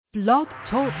Blog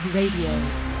Talk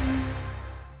Radio.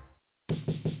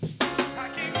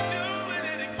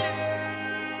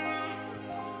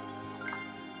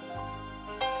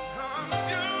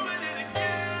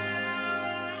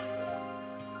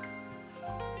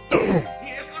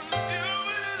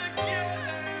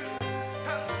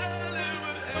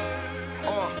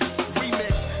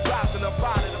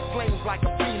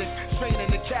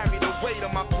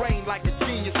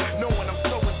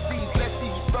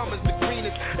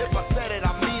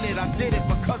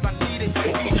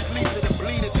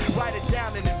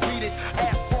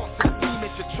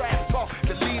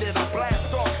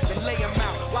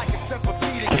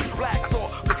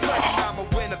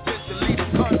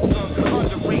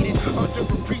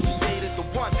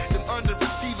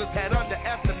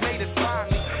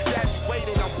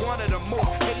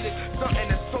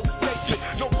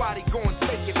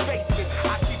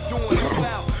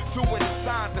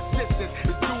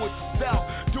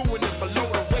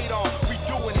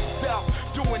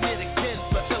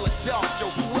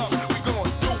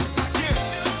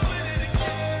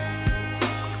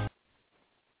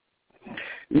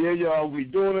 Yeah, y'all, we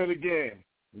doing it again.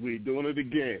 We doing it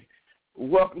again.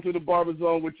 Welcome to the Barber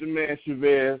Zone with your man,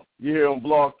 Chavez. You're here on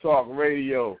Blog Talk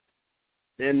Radio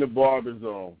in the Barber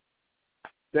Zone.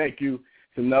 Thank you.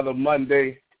 It's another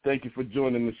Monday. Thank you for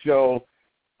joining the show.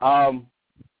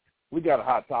 We got a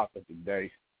hot topic today.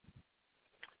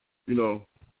 We got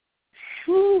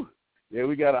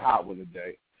a hot one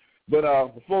today. But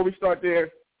before we start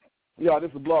there, y'all,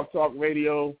 this is Blog Talk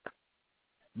Radio.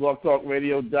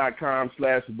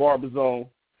 blogtalkradio.com/barberzone.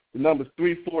 The number's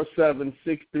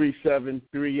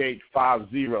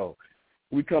 347-637-3850.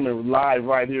 We coming live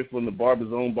right here from the Barber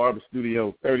Zone Barber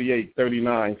Studio,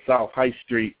 3839 South High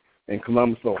Street in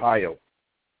Columbus, Ohio.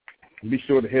 Be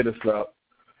sure to hit us up.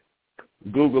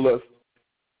 Google us,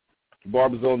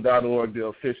 barberzone.org, the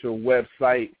official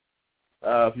website.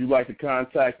 If you'd like to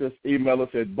contact us, email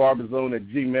us at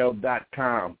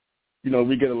barberzone@gmail.com.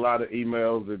 We get a lot of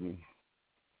emails and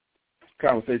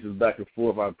conversations back and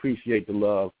forth. I appreciate the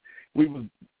love. We was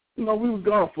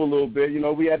gone for a little bit.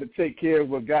 We had to take care of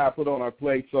what God put on our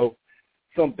plate, so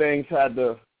some things had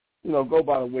to, go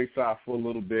by the wayside for a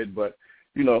little bit. But,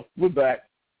 we're back.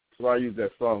 So I use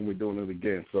that song. We're doing it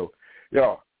again. So,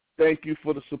 y'all, thank you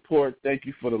for the support. Thank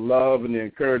you for the love and the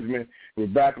encouragement. We're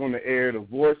back on the air. The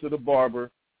voice of the barber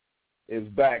is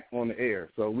back on the air.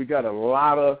 So we got a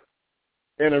lot of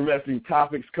interesting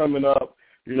topics coming up.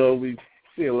 We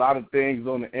see a lot of things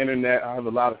on the internet. I have a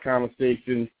lot of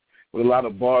conversations with a lot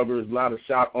of barbers, a lot of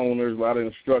shop owners, a lot of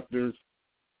instructors.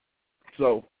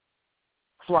 So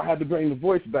I had to bring the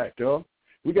voice back, y'all.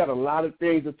 We got a lot of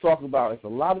things to talk about. It's a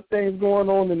lot of things going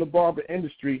on in the barber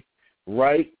industry,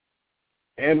 right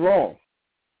and wrong.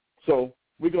 So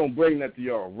we're going to bring that to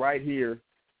y'all right here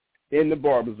in the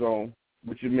Barber Zone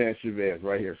with your man Chavez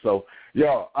right here. So,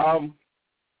 y'all,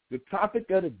 the topic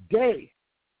of the day: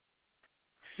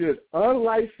 should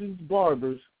unlicensed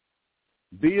barbers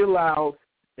be allowed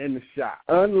in the shop?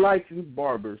 Unlicensed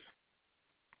barbers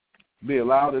be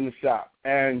allowed in the shop.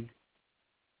 And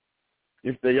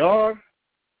if they are,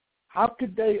 how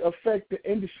could they affect the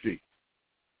industry?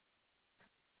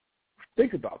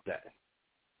 Think about that.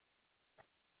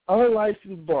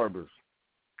 Unlicensed barbers,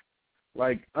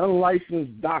 like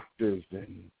unlicensed doctors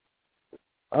and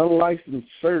unlicensed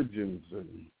surgeons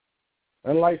and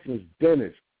unlicensed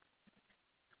dentists.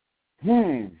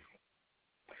 Y'all,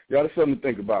 that's something to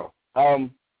think about.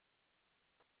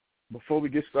 Before we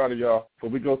get started, y'all, before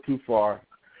we go too far,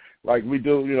 like we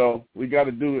do, we got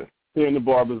to do it here in the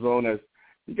Barber Zone, as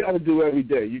you got to do every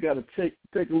day. You got to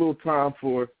take a little time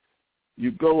for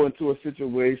you go into a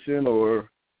situation or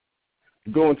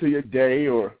go into your day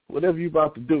or whatever you're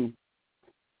about to do.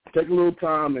 Take a little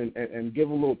time and give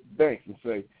a little thanks and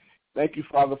say, thank you,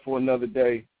 Father, for another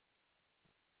day.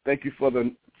 Thank you for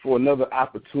another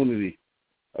opportunity,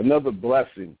 another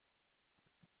blessing,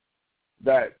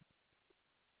 that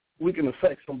we can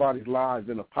affect somebody's lives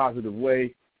in a positive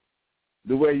way,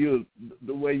 the way you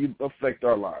affect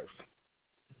our lives.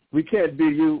 We can't be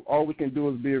you. All we can do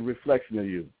is be a reflection of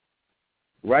you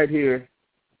right here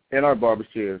in our barber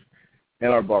chairs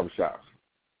and our barbershops.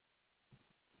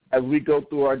 As we go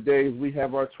through our days, we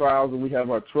have our trials and we have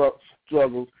our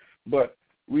struggles, but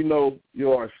we know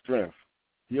you're our strength.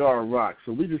 You're our rock.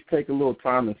 So we just take a little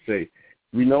time and say,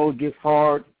 we know it gets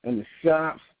hard in the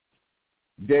shops,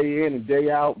 day in and day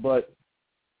out, but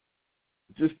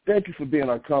just thank you for being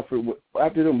our comfort.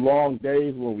 After them long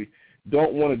days when we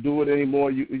don't want to do it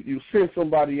anymore, you send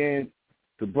somebody in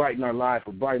to brighten our life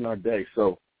or brighten our day.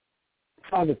 So,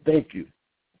 Father, thank you.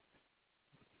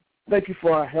 Thank you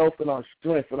for our health and our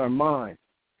strength and our mind.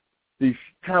 these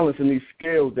talents and these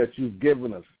skills that you've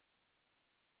given us,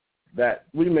 that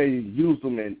we may use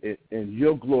them in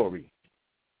your glory,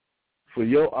 for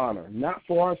your honor, not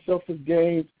for our selfish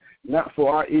gains, not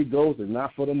for our egos, and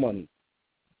not for the money,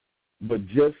 but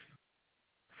just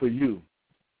for you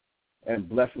and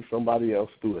blessing somebody else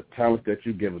through the talent that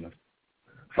you've given us.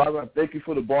 Father, I thank you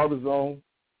for the Barber Zone.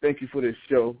 Thank you for this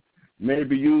show. May it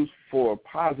be used for a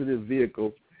positive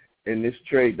vehicle in this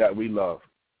trade that we love.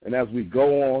 And as we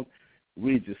go on,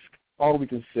 all we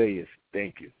can say is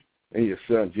thank you. In your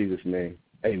son, Jesus' name,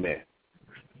 amen.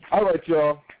 All right,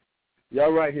 y'all.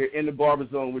 Y'all right here in the Barber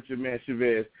Zone with your man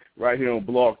Chavez, right here on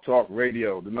Blog Talk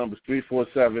Radio. The number's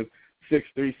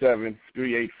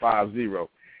 347-637-3850.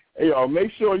 Hey, y'all,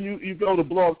 make sure you go to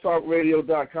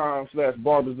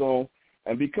blogtalkradio.com/barberzone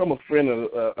and become a friend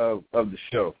of the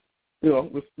show. You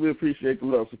know, we appreciate the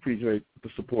love, appreciate the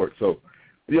support. So,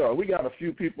 y'all, we got a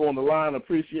few people on the line.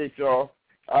 Appreciate y'all.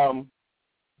 What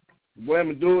I'm going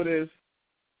to do is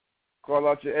call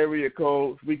out your area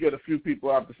code. We get a few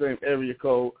people out the same area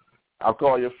code. I'll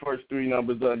call your first three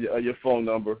numbers of your phone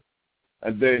number,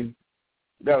 and then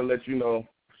that'll let you know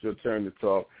it's your turn to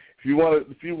talk. If you want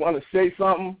to say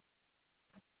something,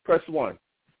 press 1.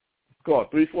 Call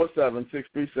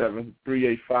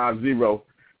 347-637-3850.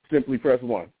 Simply press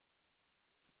 1.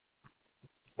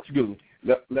 Excuse me.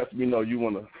 Let me know you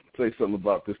want to say something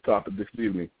about this topic this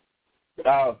evening.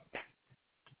 I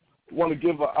want to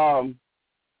give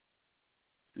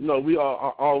we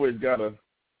always got to,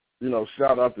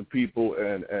 shout out to people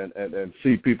and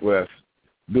see people as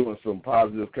doing some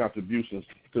positive contributions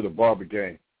to the barber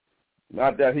game.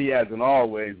 Not that he hasn't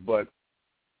always, but,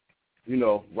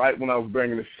 right when I was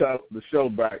bringing the show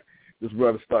back, this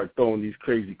brother started throwing these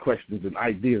crazy questions and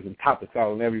ideas and topics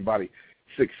out on everybody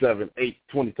 6, 7, 8,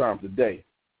 20 times a day.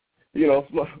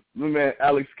 My man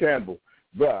Alex Campbell,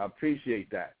 bro, I appreciate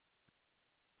that.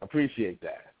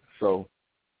 So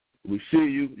we see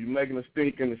you. You're making us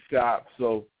think in the shop.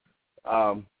 So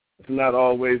it's not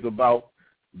always about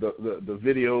the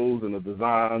videos and the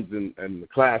designs and the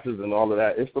classes and all of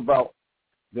that. It's about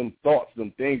them thoughts,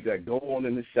 them things that go on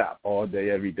in the shop all day,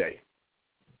 every day.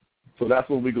 So that's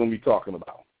what we're going to be talking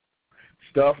about.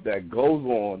 Stuff that goes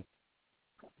on,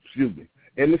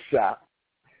 in the shop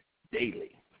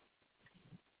daily.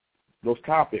 Those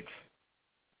topics,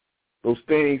 those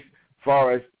things as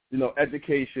far as,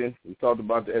 education. We talked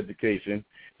about the education.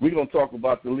 We're going to talk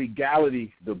about the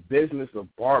legality, the business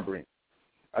of barbering.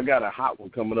 I got a hot one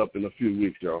coming up in a few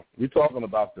weeks, y'all. We're talking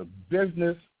about the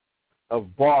business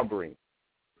of barbering.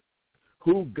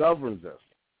 Who governs us?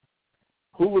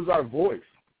 Who is our voice?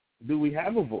 Do we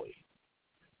have a voice?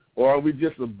 Or are we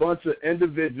just a bunch of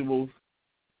individuals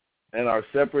in our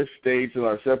separate states and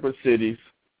our separate cities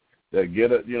that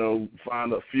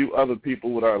find a few other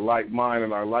people with our like mind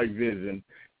and our like vision,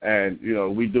 and,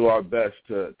 we do our best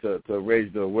to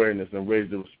raise the awareness and raise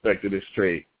the respect of this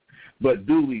trade. But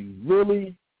do we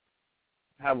really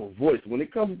have a voice? When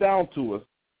it comes down to us,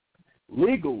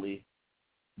 legally,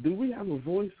 do we have a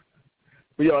voice?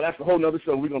 But, that's a whole other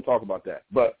show. We're going to talk about that.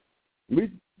 But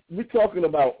we're talking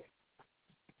about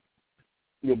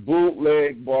the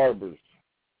bootleg barbers,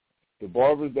 the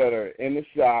barbers that are in the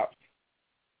shops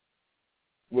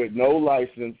with no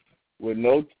license, with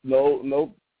no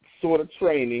sort of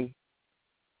training,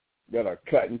 that are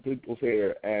cutting people's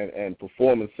hair and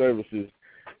performing services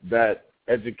that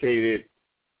educated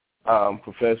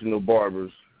professional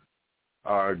barbers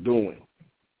are doing.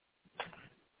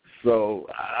 So,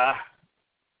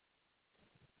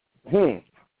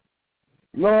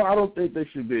 no, I don't think they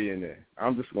should be in there.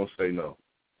 I'm just going to say no.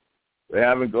 They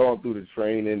haven't gone through the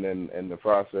training and the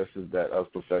processes that us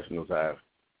professionals have.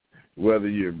 Whether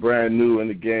you're brand new in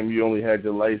the game, you only had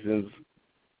your license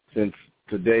since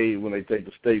today when they take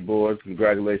the state boards.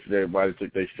 Congratulations to everybody who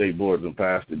took their state boards and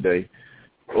passed today.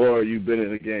 Or you've been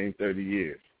in the game 30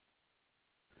 years.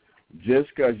 Just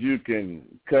because you can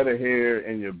cut a hair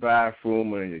in your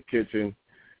bathroom or in your kitchen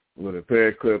with a pair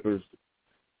of clippers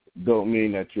don't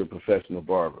mean that you're a professional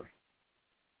barber.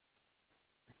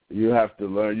 You have to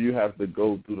learn. You have to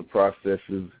go through the processes.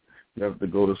 You have to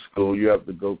go to school. You have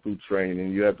to go through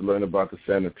training. You have to learn about the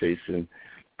sanitation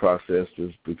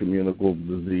processes, the communicable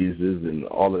diseases, and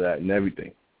all of that and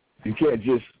everything. You can't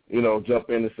just, jump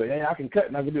in and say, hey, I can cut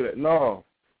and I can do that. No,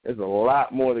 there's a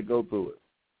lot more to go through it.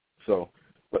 So,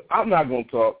 but I'm not going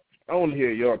to talk. I want to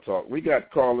hear your talk. We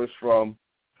got callers from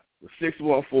the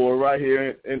 614 right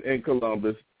here in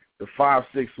Columbus, the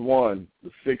 561,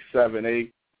 the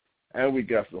 678, and we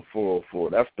got some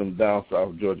 404. That's them down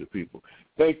south Georgia people.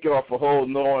 Thank y'all for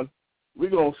holding on. We're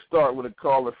going to start with a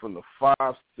caller from the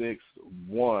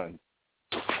 561.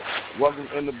 Welcome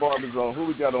in the Barber Zone. Who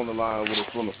we got on the line with us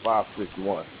from the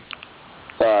 561?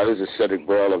 This is Cedric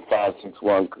Burrell of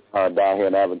 561 down here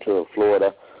in Aventura,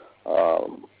 Florida.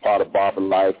 Part of Barber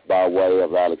Life by way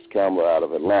of Alex Campbell out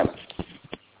of Atlanta.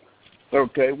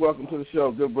 Okay, welcome to the show,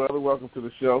 good brother. Welcome to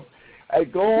the show. Hey,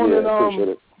 go on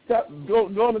go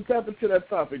on and tap into that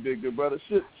topic there, good brother.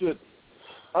 Should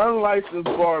unlicensed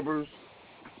barbers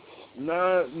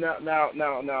now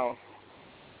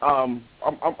I'm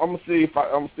gonna see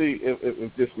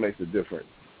if this makes a difference.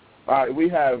 All right, we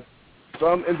have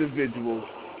some individuals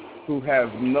who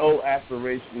have no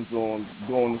aspirations on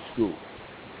going to school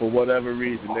for whatever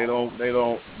reason. They don't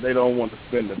want to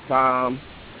spend the time.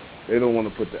 They don't want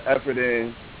to put the effort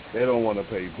in. They don't want to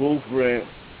pay booth rent.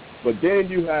 But then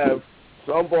you have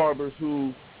some barbers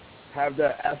who have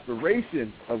that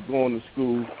aspiration of going to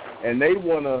school, and they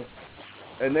want to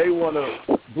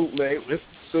bootleg. It's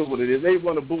still what it is. They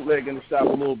want to bootleg in the shop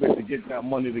a little bit to get that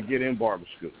money to get in barber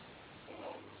school.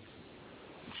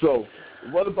 So,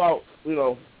 what about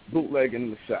bootlegging in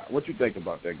the shop? What you think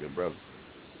about that, good brother?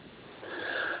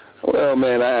 Well,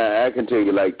 man, I can tell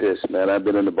you like this, man. I've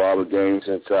been in the barber game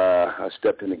since I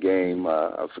stepped in the game.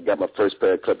 I got my first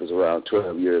pair of clippers around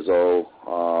 12 years old.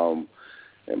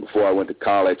 And before I went to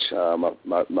college,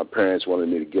 my parents wanted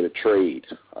me to get a trade.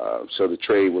 So the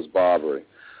trade was barbering.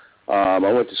 I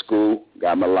went to school,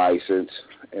 got my license,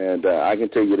 and I can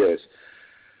tell you this.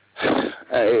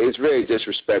 It's very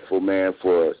disrespectful, man,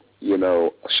 for,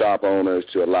 shop owners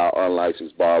to allow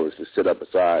unlicensed barbers to sit up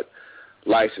beside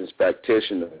licensed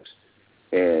practitioners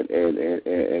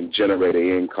and generate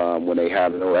an income when they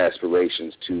have no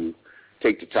aspirations to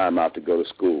take the time out to go to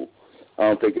school. I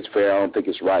don't think it's fair. I don't think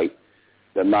it's right.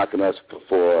 They're knocking us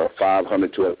for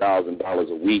 $500 to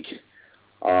 $1,000 a week.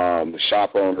 The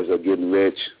shop owners are getting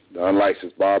rich. The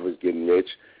unlicensed barbers getting rich.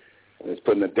 And it's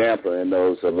putting a damper in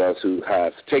those of us who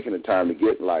have taken the time to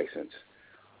get licensed.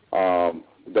 Don't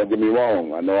get me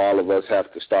wrong. I know all of us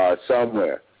have to start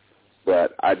somewhere.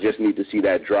 But I just need to see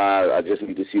that drive. I just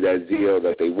need to see that zeal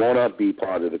that they want to be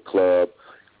part of the club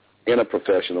in a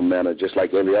professional manner, just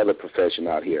like every other profession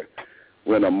out here.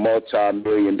 We're in a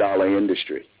multi-million-dollar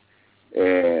industry,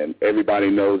 and everybody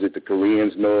knows it. The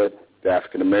Koreans know it. The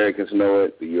African-Americans know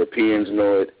it. The Europeans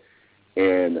know it.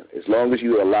 And as long as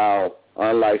you allow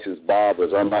unlicensed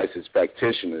barbers, unlicensed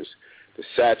practitioners to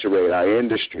saturate our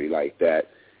industry like that,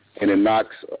 and it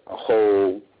knocks a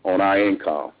hole on our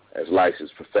income as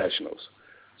licensed professionals.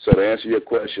 So to answer your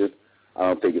question, I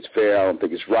don't think it's fair. I don't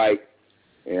think it's right,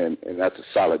 and that's a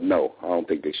solid no. I don't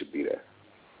think they should be there.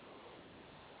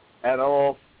 At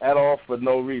all for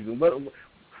no reason.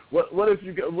 What if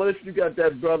you got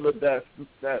that brother that's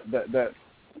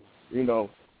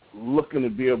looking to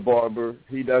be a barber?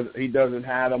 He doesn't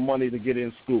have the money to get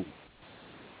in school.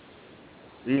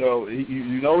 He's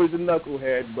a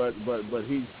knucklehead, but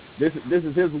he. This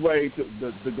is his way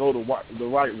to go the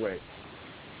right way.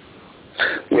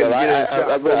 Can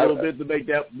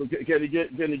he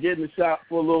get in the shop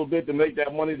for a little bit to make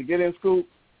that money to get in school?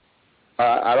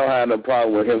 I don't have no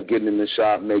problem with him getting in the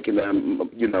shop, making them,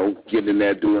 getting in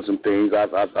there doing some things.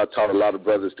 I've taught a lot of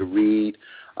brothers to read.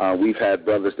 We've had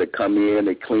brothers that come in,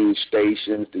 they clean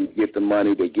stations, they get the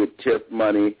money, they get tip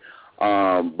money.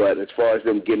 But as far as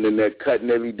them getting in there cutting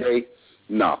every day,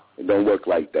 no, it don't work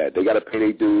like that. They got to pay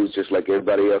their dues just like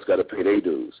everybody else got to pay their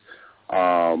dues.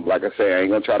 Like I say, I ain't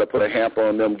going to try to put a hamper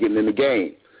on them getting in the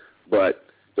game. But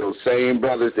those same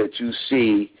brothers that you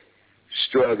see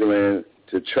struggling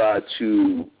to try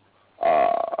to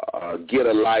get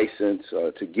a license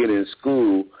to get in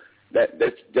school, that's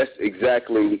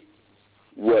exactly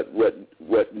what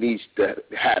needs to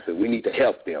happen. We need to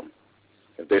help them.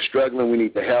 If they're struggling, we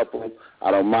need to help them.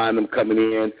 I don't mind them coming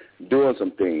in, doing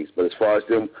some things. But as far as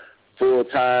them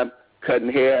full-time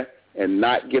cutting hair and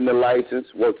not getting a license,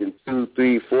 working 2,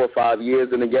 3, 4, 5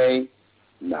 years in the game,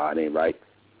 no, it ain't right.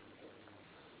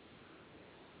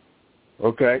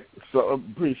 Okay, so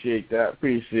appreciate that.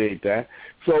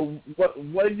 So what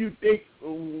do you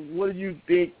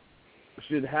think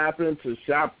should happen to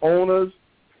shop owners,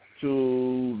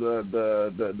 to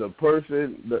the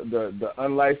person, the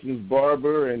unlicensed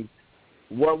barber, and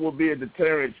what will be a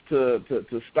deterrent to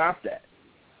stop that?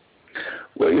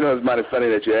 Well, it's mighty funny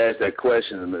that you asked that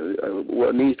question.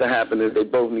 What needs to happen is they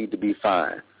both need to be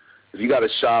fined. If you got a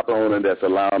shop owner that's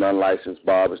allowing unlicensed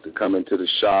barbers to come into the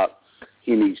shop,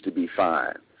 he needs to be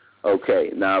fined.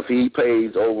 Okay, now if he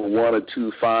pays over 1 or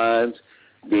 2 fines,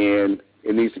 then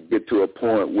it needs to get to a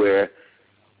point where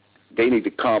they need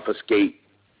to confiscate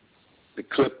the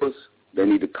clippers, they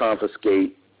need to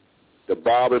confiscate the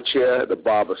barber chair, the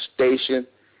barber station,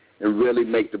 and really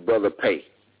make the brother pay.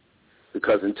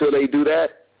 Because until they do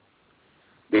that,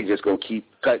 They just going to keep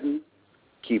cutting,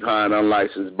 keep hiring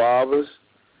unlicensed barbers,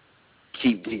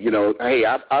 keep, hey,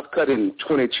 I've cut in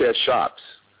 20 chair shops.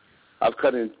 I've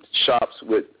cut in shops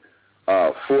with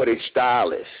 40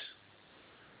 stylists,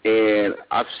 and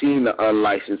I've seen the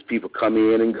unlicensed people come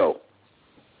in and go.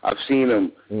 I've seen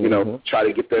them, try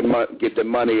to get their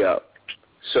money up.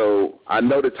 So I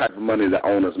know the type of money the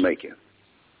owner's making.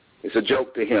 It's a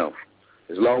joke to him.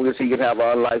 As long as he can have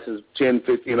unlicensed 10,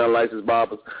 15 unlicensed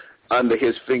barbers under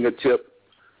his fingertip,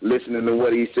 listening to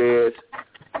what he says,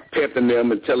 pimping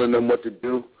them and telling them what to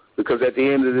do, because at the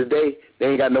end of the day, they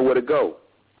ain't got nowhere to go.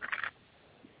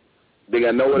 They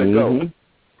got nowhere to go. And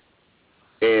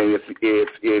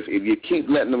if you keep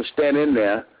letting them stand in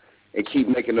there and keep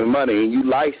making the money and you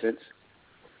license,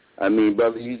 I mean,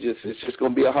 brother, it's just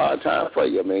gonna be a hard time for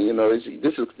you, man.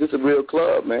 This is a real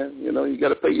club, man. You got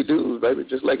to pay your dues, baby,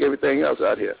 just like everything else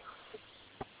out here.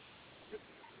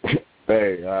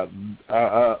 Hey,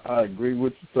 I agree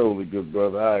with you totally, good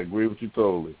brother. I agree with you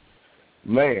totally,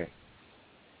 man.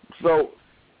 So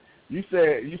you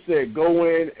said go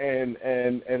in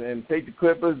and take the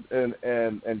clippers and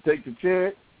take the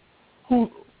chance. Who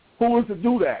is to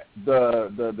do that?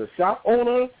 The shop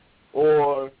owner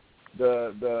or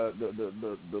the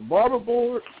barber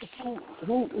board?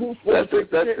 Who's that's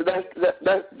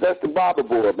the barber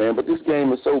board, man. But this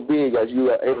game is so big, as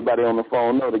everybody on the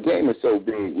phone know. The game is so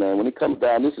big, man. When it comes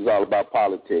down, this is all about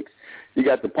politics. You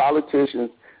got the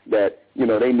politicians that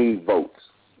they need votes.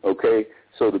 Okay,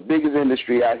 so the biggest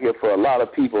industry out here for a lot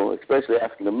of people, especially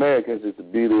African Americans, is the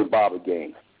beauty and barber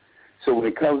game. So when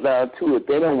it comes down to it,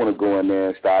 they don't want to go in there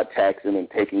and start taxing and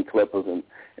taking clippers and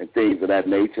things of that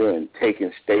nature and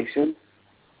taking stations.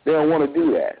 They don't want to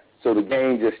do that. So the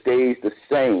game just stays the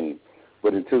same.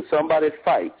 But until somebody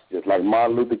fights, just like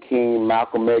Martin Luther King,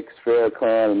 Malcolm X,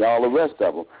 Farrakhan, and all the rest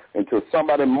of them, until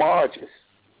somebody marches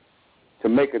to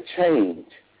make a change,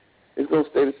 it's going to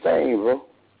stay the same, bro.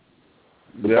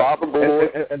 The barber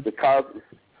board,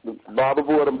 the barber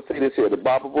board, I'm going to say this here, the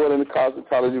barber board and the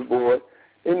cosmetology board,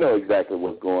 they know exactly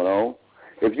what's going on.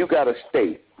 If you got a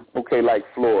state, okay, like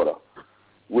Florida,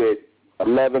 with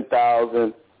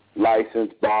 11,000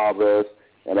 licensed barbers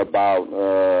and about,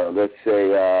 let's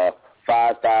say,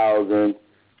 5,000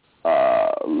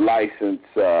 licensed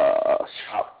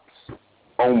shops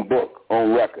on book,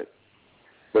 on record,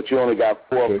 but you only got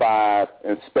 4 or 5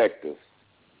 inspectors.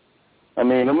 I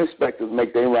mean, them inspectors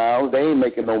make their rounds. They ain't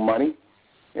making no money.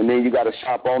 And then you got a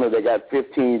shop owner that got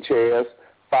 15 chairs,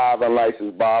 5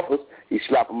 unlicensed barbers. He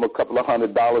slap him a couple of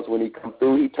 $100 when he come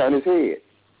through. He turn his head.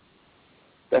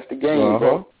 That's the game,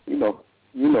 bro. You know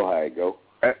how it go.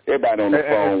 Everybody on the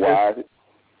phone wise.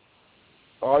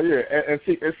 Oh yeah, and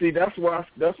see that's why I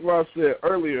said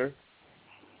earlier,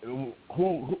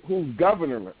 who's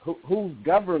governing us? Who's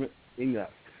governing us?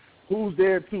 Who's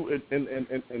there to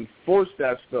enforce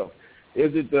that stuff?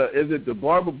 Is it the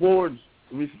barber board's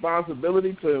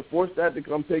responsibility to enforce that, to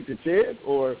come take the chairs,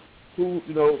 or whose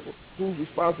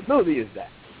responsibility is that?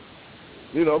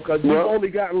 Because we've only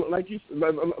got, like you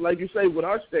say, with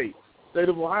our state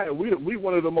of Ohio, we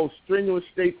one of the most strenuous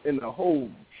states in the whole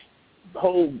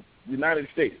United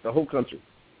States, the whole country.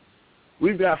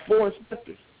 We've got 4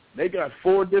 inspectors. They got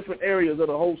 4 different areas of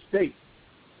the whole state.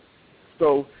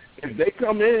 So if they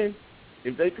come in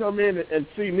and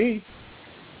see me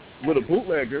with a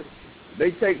bootlegger,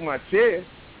 they take my chair.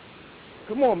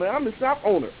 Come on, man, I'm the shop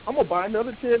owner. I'm gonna buy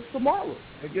another chair tomorrow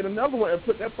and get another one and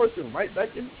put that person right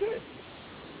back in the chair.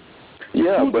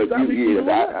 Yeah, but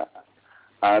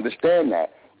I understand that.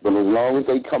 But as long as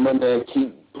they come in there and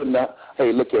keep putting out,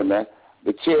 hey, look here, man,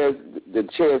 the chairs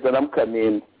that I'm cutting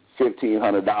in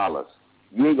 $1,500.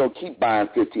 You ain't gonna keep buying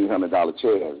 $1,500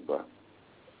 chairs, bro.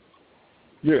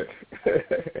 Yeah.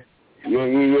 You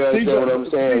understand what I'm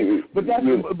saying? But that's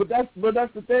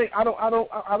the thing. I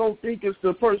don't think it's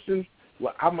the person.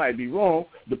 Well, I might be wrong.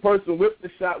 The person with the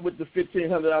shop with the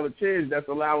 $1,500 chairs that's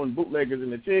allowing bootleggers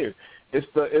in the chairs. It's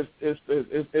the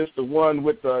one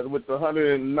with the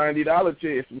 $190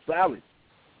 chairs from Sally's.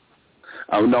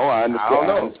 Oh no, I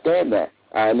understand that.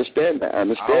 I understand that.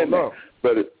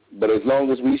 But as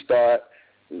long as we start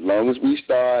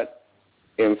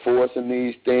enforcing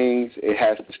these things, it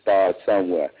has to start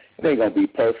somewhere. It ain't gonna be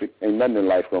perfect. Ain't nothing in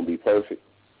life gonna be perfect.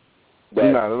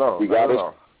 But not at all.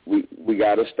 We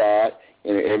gotta start,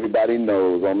 and everybody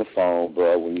knows on the phone,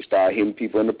 bro. When you start hitting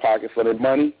people in the pocket for their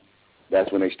money,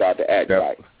 that's when they start to act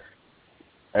right.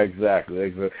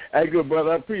 Exactly. Hey, good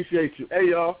brother, I appreciate you. Hey,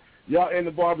 y'all in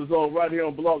the Barber Zone right here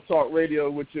on Blog Talk Radio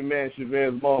with your man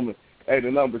Chavez Moment. Hey,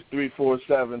 the number's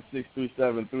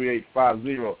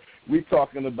 347-637-3850. We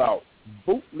talking about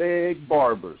bootleg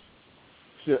barbers.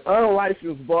 should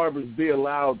unlicensed barbers be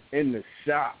allowed in the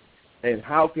shop, and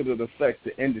how could it affect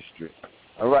the industry?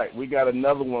 All right, we got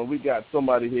another one. We got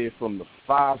somebody here from the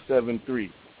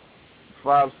 573.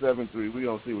 573. We're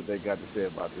going to see what they got to say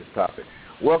about this topic.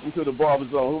 Welcome to the Barber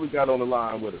Zone. Who we got on the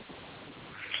line with us?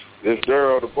 It's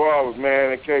Daryl, the Barbers,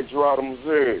 man, in Cape Girardeau,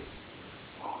 Missouri.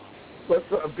 What's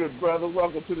up, good brother?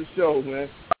 Welcome to the show, man.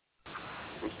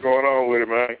 What's going on with it,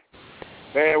 man?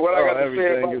 Man, what I got to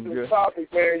say about this good.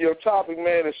 topic, man, your topic,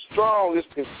 man, is strong.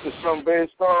 It's something very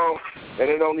strong, and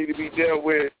it don't need to be dealt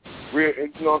with, real,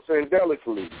 you know what I'm saying,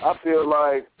 delicately. I feel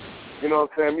like, you know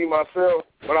what I'm saying, me, myself,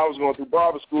 when I was going through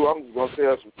barber school, I'm just going to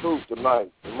tell some truth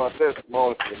tonight in my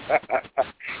testimony.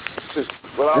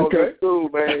 When I was in school,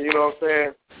 man, you know what I'm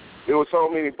saying, there were so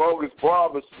many bogus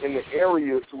barbers in the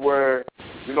area to where,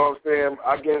 you know what I'm saying,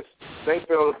 I guess they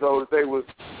felt as though that they was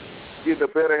getting a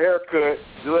better haircut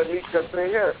to let me cut their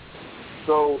hair.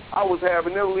 So I was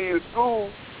having them leave school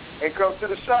and come to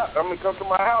the shop. Come to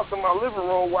my house in my living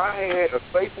room where I had a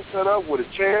station set up with a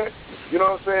chair, you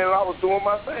know what I'm saying, and I was doing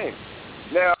my thing.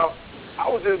 Now, I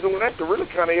was just doing that to really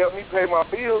kind of help me pay my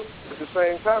bills at the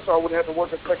same time so I wouldn't have to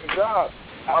work a second job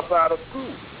outside of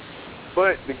school.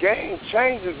 But the game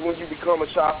changes when you become a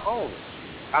shop owner.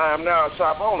 I am now a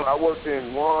shop owner. I worked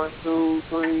in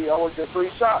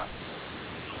 3 shops.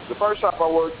 The first shop I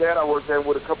worked at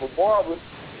with a couple of barbers.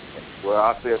 Well,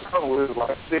 I said a couple, it was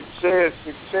like 6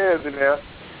 chairs in there.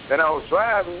 And I was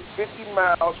driving 50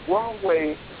 miles one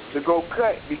way to go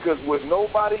cut because with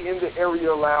nobody in the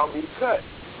area allowed me to cut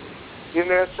in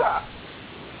their shop.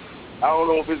 I don't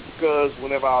know if it's because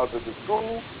whenever I was at the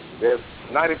school, that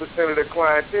 90% of their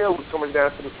clientele was coming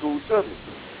down to the school to me,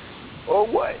 or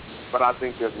what. But I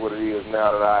think that's what it is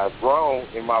now that I have grown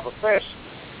in my profession.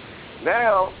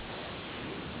 Now,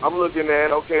 I'm looking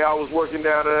at, okay, I was working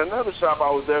down at another shop.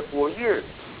 I was there for a year.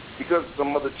 Because of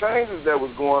some of the changes that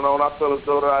was going on, I felt as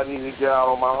though that I needed to get out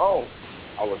on my own.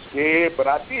 I was scared, but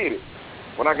I did it.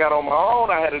 When I got on my own,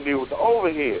 I had to deal with the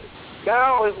overhead.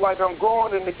 Now it's like I'm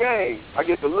growing in the game. I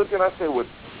get to look and I say, well,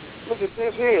 look at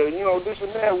this here, you know, this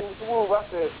and that, woo. I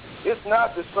said, it's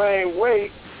not the same way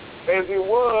as it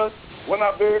was when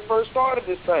I very first started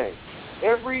this thing.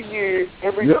 Every year,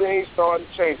 everything started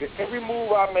changing. Every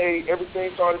move I made, everything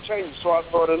started changing. So I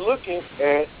started looking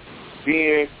at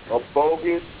being a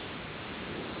bogus,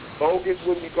 what do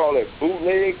you call it,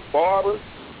 bootleg barber?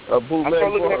 A bootleg barber, I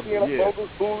started looking at being a bogus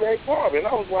bootleg barber. And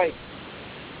I was like,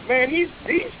 man, these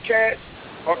cats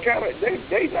are kind of,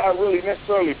 they not really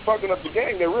necessarily fucking up the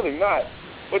game. They're really not.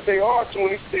 But they are to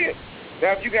an extent.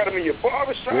 Now, if you got them in your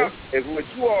barber shop, as what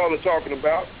you all are talking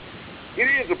about, it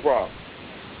is a problem.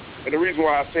 And the reason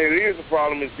why I say it is a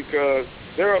problem is because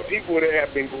there are people that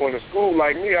have been going to school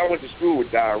like me. I went to school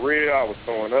with diarrhea. I was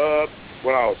throwing up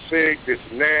when I was sick, this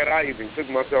and that. I even took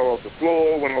myself off the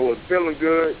floor when I wasn't feeling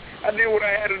good. I did what I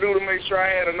had to do to make sure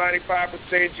I had a 95%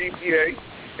 GPA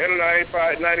and a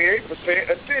 98%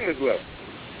 attendance level.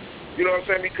 You know what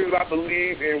I'm saying? Because I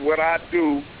believe in what I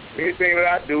do. Anything that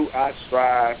I do, I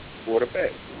strive for the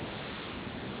best,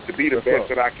 to be the best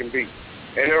that I can be.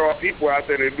 And there are people out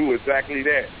there that do exactly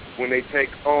that when they take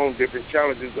on different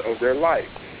challenges of their life,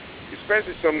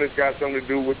 especially something that's got something to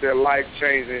do with their life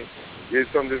changing. It's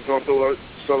something that's going to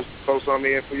throw something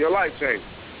in for your life changing.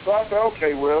 So I said,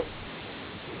 okay, well,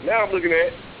 now I'm looking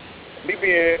at me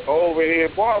being over here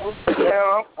barber.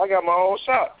 Now I got my own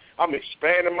shop. I'm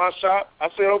expanding my shop. I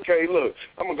said, okay, look,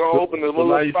 I'm going to go open the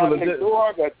little spot next door.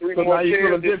 I got 3 more chairs. So now you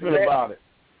feeling different about it.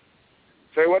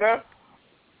 Say what now?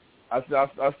 I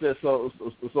said, so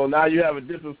now you have a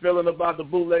different feeling about the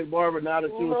bootleg barber now that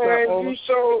you're a shop owner?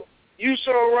 You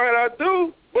so right, I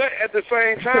do, but at the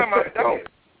same time, I don't.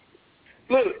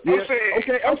 Look,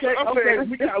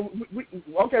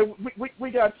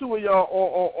 we got 2 of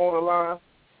y'all on the line.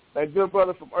 That good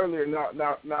brother from earlier.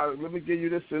 Now, let me give you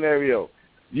this scenario.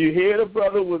 You hear the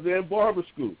brother was in barber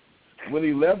school. When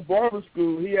he left barber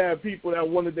school, he had people that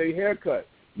wanted their haircut.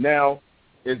 Now,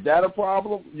 is that a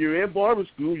problem? You're in barber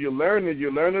school, you're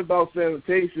learning about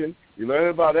sanitation, you're learning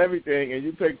about everything, and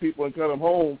you take people and cut them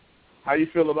home. How you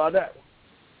feel about that?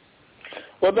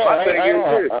 Well, no, my thing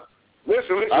is this.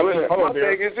 Listen. My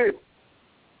thing is this.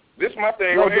 This is my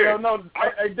thing right here.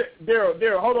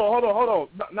 Daryl, hold on.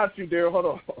 Not you, Daryl, hold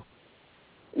on.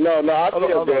 No, I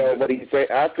feel Daryl what he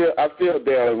said. I feel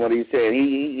Daryl what he said.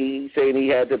 He saying he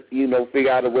had to,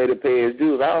 figure out a way to pay his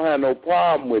dues. I don't have no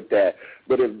problem with that.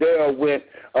 But if Daryl went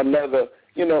another,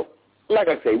 like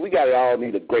I say, we all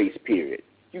need a grace period.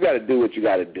 You got to do what you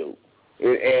got to do.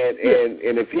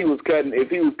 And if he was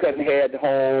cutting hair at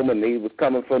home and he was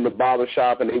coming from the barber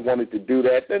shop and they wanted to do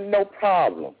that, then no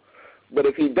problem. But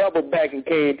if he doubled back and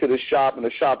came to the shop and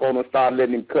the shop owner started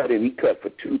letting him cut and he cut for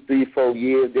 2, 3, 4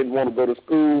 years, didn't want to go to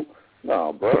school,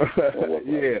 no, bro.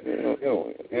 It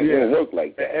don't work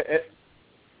like that.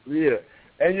 Yeah.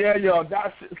 And y'all,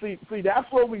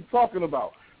 that's what we talking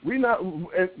about. We not,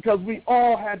 because we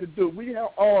all had to do. We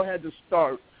all had to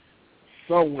start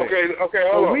somewhere. Okay,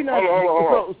 hold on.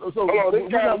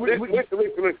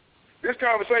 This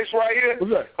conversation right here,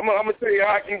 I'm gonna tell you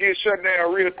how I can get shut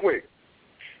down real quick.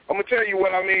 I'm gonna tell you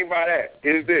what I mean by that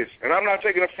is this, and I'm not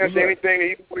taking offense to anything that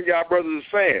either one of y'all brothers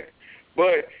is saying.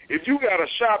 But if you got a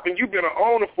shop and you've been an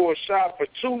owner for a shop for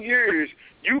 2 years,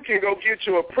 you can go get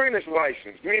your apprentice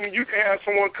license, meaning you can have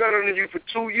someone cut under you for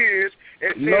 2 years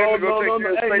and tell them to go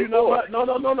take care of you know what? No.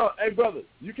 Hey, brother,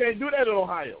 you can't do that in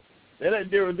Ohio. There's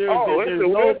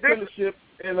no apprenticeship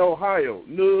in Ohio.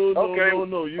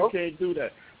 No, you can't do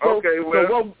that. So,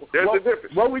 there's a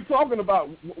difference. What we talking about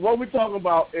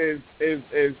is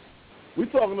we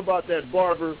talking about that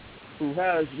barber who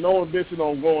has no ambition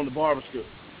on going to barber school.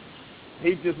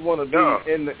 He just want to be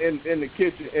in the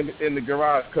kitchen in the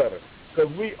garage cutter,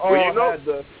 because we all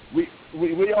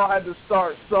had to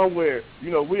start somewhere.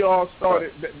 We all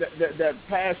started that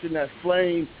passion, that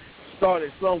flame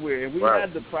started somewhere, and we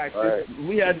had to practice. Right.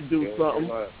 We had to do something,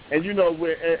 and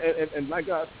and like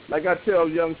I tell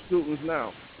young students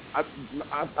now, I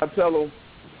tell them,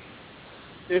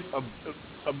 if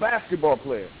a basketball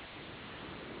player,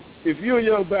 if you're a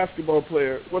young basketball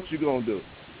player, what you gonna do?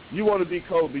 You want to be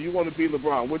Kobe, you want to be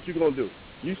LeBron, what you going to do?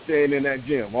 You staying in that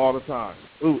gym all the time.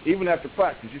 Even after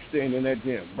practice, you staying in that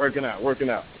gym, working out.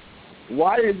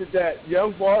 Why is it that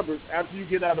young barbers, after you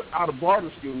get out of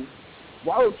barber school,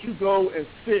 why don't you go and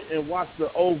sit and watch the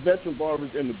old veteran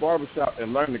barbers in the barber shop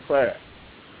and learn the craft?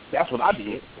 That's what I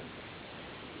did.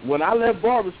 When I left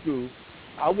barber school,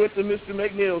 I went to Mr.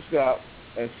 McNeil's shop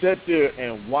and sat there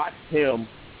and watched him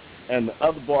and the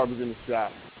other barbers in the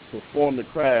shop perform the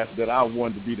craft that I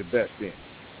wanted to be the best in.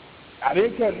 I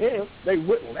didn't cut him. They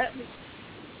wouldn't let me.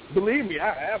 Believe me, I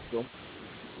asked them,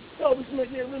 "Yo, Mr.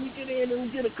 McNeil, let me get in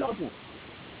and get a couple."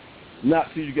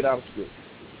 Not till you get out of school.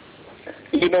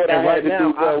 You know what I had to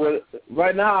do, bro?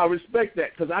 Right now, I respect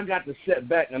that because I got to sit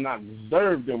back and I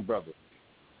observed them, brother.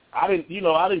 I didn't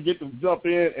get to jump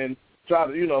in and try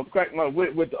to, crack my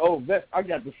whip with the old vest. I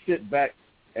got to sit back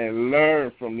and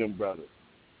learn from them brothers.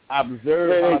 I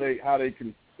observed how they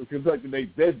conducted their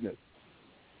business.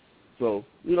 So,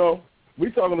 we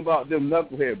talking about them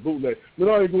knucklehead bootleg. Man,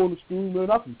 I ain't going to school,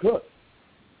 man. I can cut.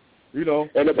 And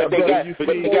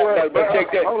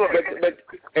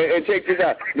check this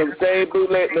out. Them same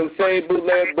bootleg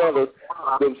brothers,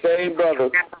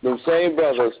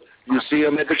 you see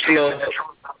them at the club.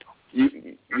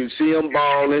 You see them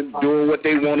balling, doing what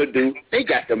they want to do. They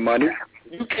got the money.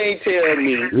 You can't tell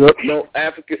me no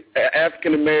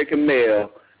African American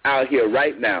male out here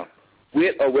right now,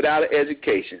 with or without an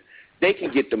education, they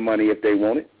can get the money if they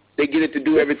want it. They get it to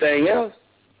do everything else.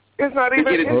 It's not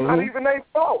even their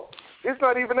fault. It's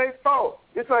not even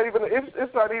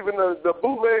the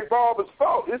bootleg barber's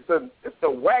fault. It's the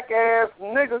whack ass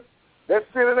niggas that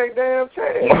sit in their damn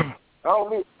chair. I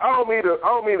don't mean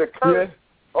to curse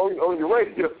on your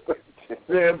radio station.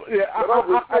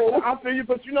 I feel you,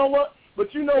 but you know what?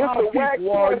 But you know how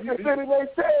people are.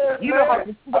 You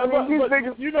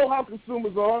know how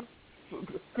consumers are.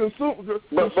 Consumers,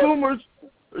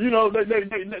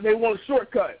 they want a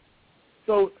shortcut.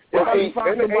 So if I can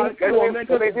find somebody,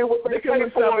 they get what they pay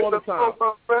for all the time.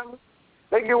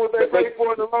 They get what they pay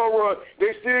for in the long run.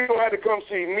 They still gonna have to come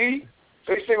see me.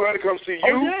 They still gonna have to come see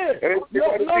you. And they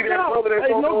have to see that brother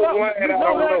that's on those lines. I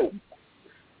don't know.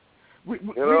 We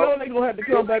know they're gonna have to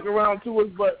come back around to us,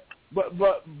 but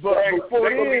before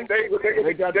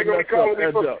they got to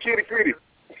mess up. Kitty.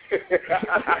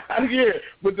 Yeah,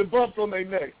 with the bumps on their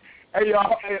neck. Hey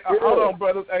y'all, hold on,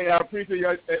 brothers. Hey, I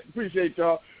appreciate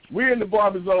y'all. We're in the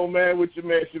Barber Zone, man, with your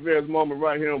man Chever's Moment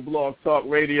right here on Blog Talk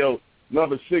Radio,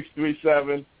 number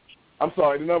 637. I'm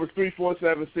sorry, the number's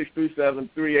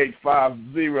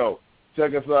 347-637-3850.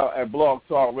 Check us out at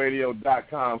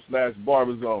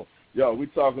blogtalkradio.com/barberzone. Yo, we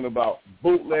talking about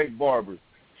bootleg barbers.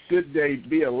 Should they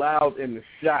be allowed in the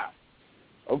shop?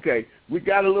 Okay, we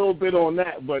got a little bit on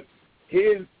that, but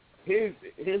here's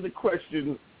a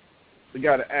question we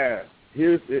got to ask.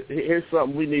 Here's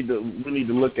something we need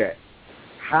to look at.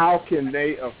 How can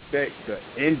they affect the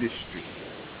industry?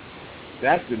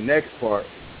 That's the next part.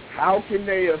 How can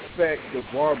they affect the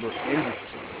barber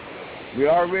industry? We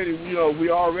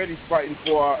already fighting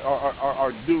for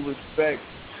our due respect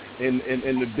in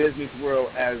the business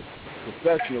world as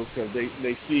professionals, because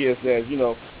they see us as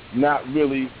not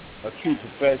really a true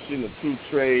profession, a true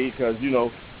trade, because we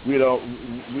don't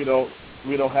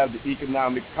We don't have the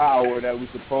economic power that we're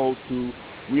supposed to.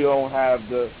 We don't have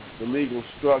the legal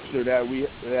structure that we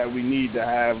need to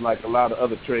have, like a lot of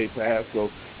other trades have. So,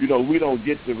 we don't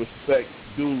get the respect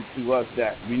due to us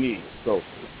that we need. So,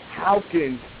 how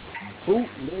can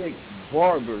bootleg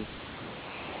barbers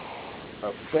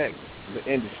affect the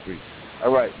industry?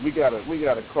 All right, we got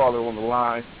a caller on the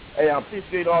line. Hey, I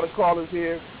appreciate all the callers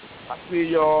here. I see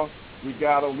y'all. We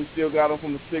got them. We still got them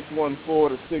from the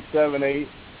 614 to 678,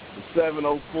 the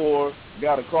 704.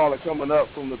 Got a caller coming up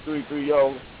from the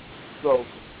 330. So,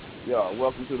 y'all,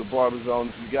 welcome to the Barber Zone.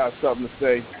 If you got something to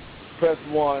say, press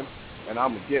 1, and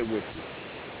I'm going to get with you.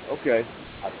 Okay,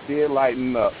 I see it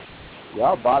lighting up.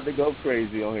 Y'all about to go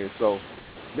crazy on here. So,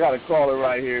 got a caller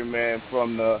right here, man,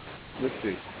 from the, let's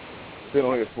see, been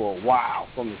on here for a while,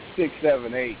 from the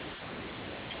 678.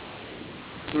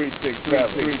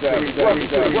 367.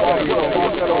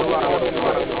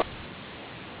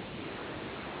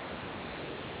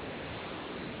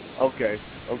 Okay,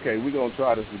 we're gonna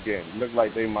try this again. Look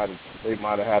like they might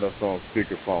have had us on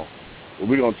speakerphone. But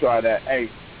we're gonna try that. Hey,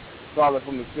 caller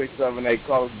from the 678,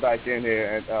 call us back in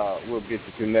here and we'll get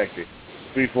you connected.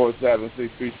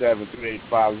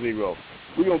 347-637-3850.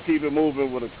 We're gonna keep it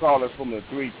moving with a caller from the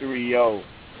 330.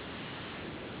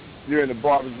 You're in the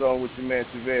Barber Zone with your man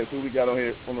Chavez. Who we got on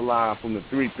here on the line from the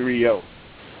 330?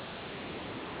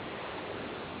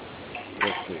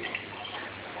 Let's see.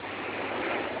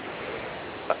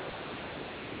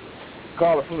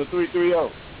 Caller from the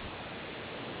 330.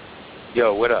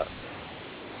 Yo, what up?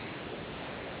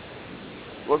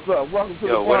 What's up? Welcome to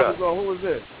the Barber Zone. Who is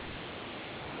this?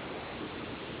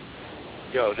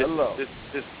 Yo, hello.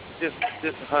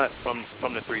 This Hunt from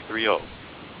the 330.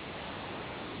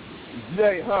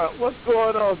 Jay Hunt, what's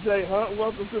going on, Jay Hunt?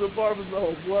 Welcome to the Barber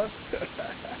Zone, boy.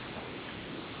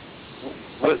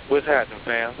 What's happening,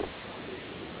 fam?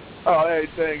 Oh,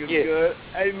 everything is good.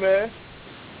 Hey, man,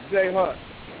 Jay Hunt.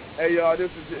 Hey, y'all, this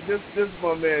is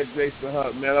my man Jason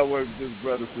Hunt, man. I worked with this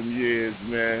brother some years,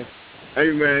 man.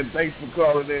 Hey, man, thanks for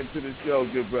calling in to the show,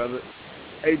 good brother.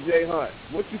 Hey, Jay Hunt,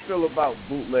 what you feel about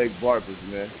bootleg barbers,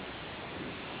 man?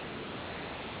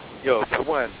 Yo, for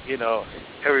one,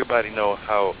 everybody know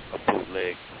how a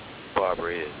bootleg barber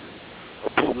is. A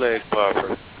bootleg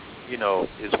barber,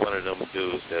 is one of them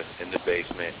dudes that's in the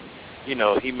basement. He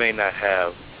may not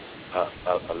have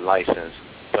a license,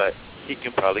 but he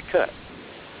can probably cut.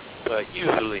 But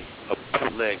usually a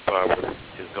bootleg barber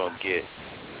is going to get,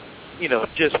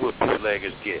 just what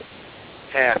bootleggers get,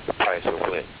 half the price of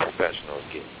what professionals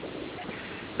get.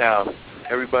 Now,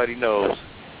 everybody knows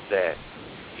that,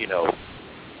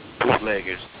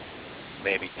 bootleggers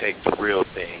maybe take the real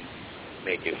thing,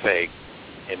 make it fake,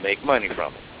 and make money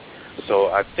from it. So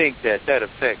I think that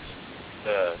affects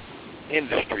the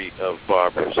industry of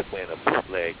barbers when a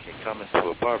bootleg can come into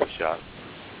a barbershop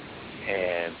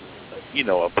and,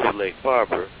 a bootleg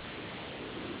barber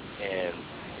and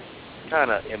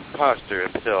kind of impostor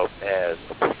himself as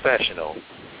a professional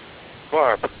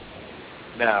barber.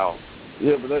 Now,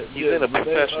 he's in a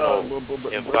professional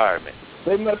environment.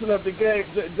 They messing up the game,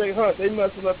 Jay Hunt. They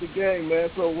messing up the game,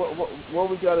 man. So what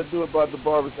we got to do about the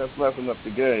barbers that's messing up the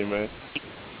game, man?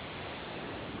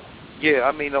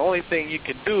 Yeah, the only thing you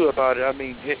can do about it,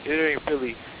 it ain't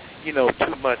really,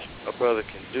 too much a brother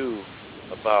can do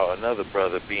about another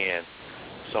brother being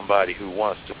somebody who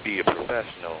wants to be a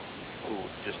professional, who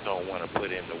just don't want to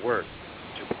put in the work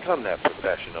to become that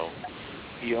professional.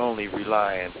 He only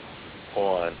relying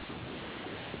on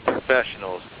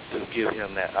professionals to give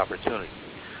him that opportunity.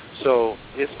 So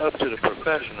it's up to the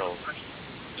professionals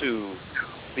to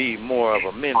be more of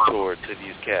a mentor to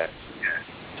these cats,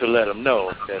 to let them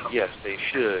know that, yes, they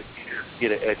should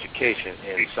get an education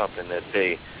in something that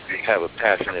they have a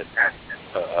passion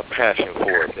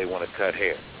for if they want to cut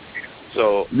hair.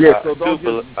 So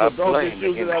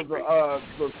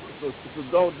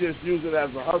don't just use it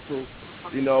as a hustle,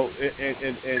 and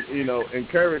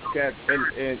encourage cats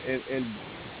and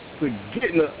to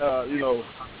getting a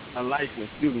license.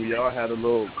 Excuse me, y'all had a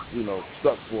little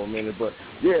stuck for a minute, but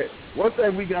yeah, one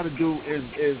thing we got to do is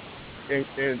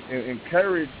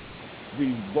encourage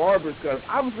these barbers, because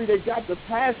obviously they got the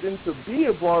passion to be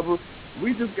a barber.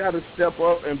 We just got to step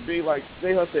up and be like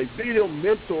they say, be them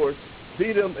mentors,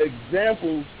 be them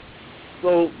examples,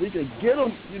 so we can get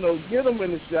them in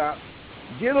the shop,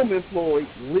 get them employed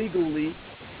legally,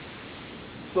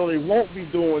 so they won't be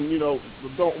doing,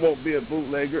 won't be a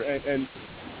bootlegger, and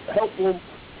help them.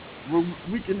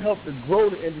 We can help to grow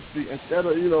the industry instead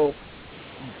of,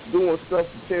 doing stuff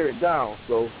to tear it down.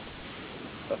 So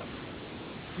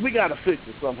we got to fix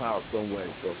it somehow, some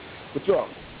way. So, but y'all,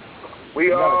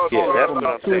 we all that's what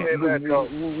I'm saying.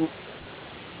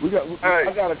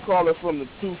 I got a caller from the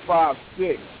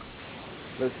 256.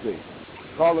 Let's see.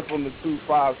 Caller from the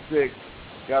 256.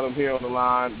 Got them here on the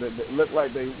line. They look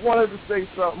like they wanted to say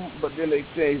something, but then they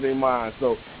changed their mind.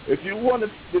 So if you want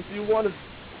to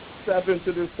step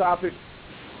into this topic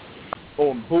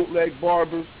on bootleg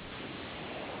barbers,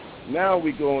 now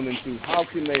we're going into how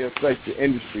can they affect the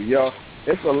industry, y'all.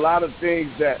 It's a lot of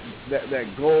things that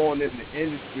go on in the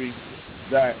industry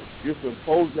that you're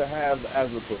supposed to have as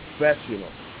a professional,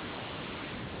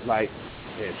 like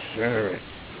insurance.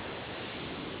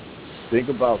 Think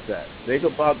about that. Think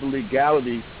about the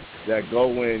legalities that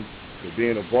go into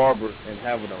being a barber and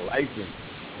having a license.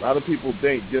 A lot of people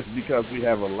think just because we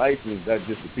have a license, that's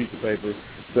just a piece of paper.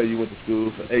 Say you went to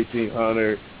school for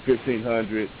 1,800,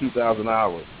 1,500, 2,000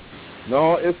 hours.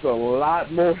 No, it's a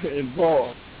lot more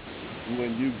involved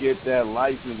when you get that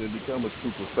license and become a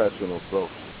true professional. So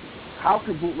how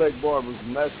can bootleg barbers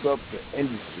mess up the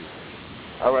industry?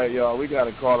 All right, y'all, we got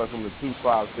a caller from the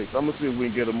 256. I'm going to see if we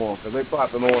can get them on because they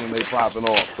popping on and they popping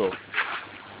off. So,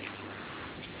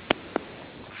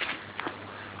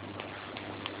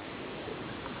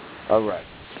 all right.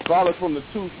 Caller from the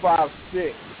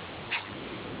 256.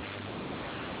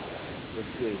 Let's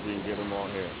see if we can get them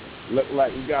on here. Look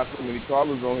like we got so many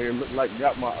callers on here. Look like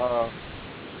got my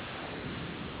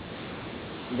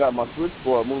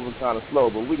switchboard moving kind of slow,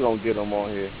 but we're going to get them on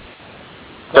here.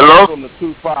 Hello? From the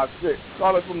 256.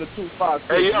 Caller from the 256.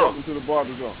 Hey, yo. Welcome to the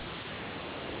Barber Zone.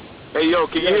 Hey, yo,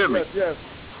 can you hear me? Yes.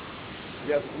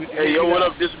 Hey, yo, what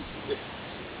up? This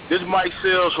is Mike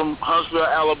Sales from Huntsville,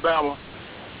 Alabama.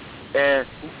 And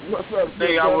what's up,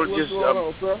 hey, what's going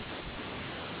on, sir?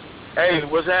 Hey,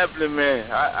 what's happening,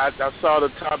 man? I saw the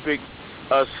topic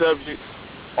subject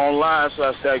online, so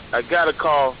I said I got to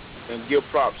call and give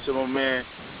props to my man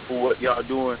for what y'all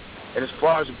doing. And as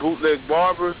far as bootleg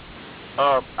barbers,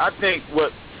 I think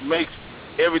what makes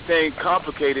everything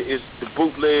complicated is the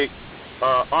bootleg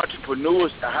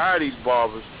entrepreneurs to hire these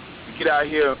barbers to get out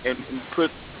here and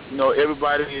put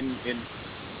everybody in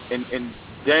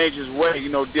dangerous way.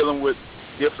 Dealing with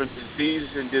different diseases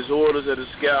and disorders of the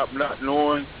scalp, not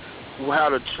knowing how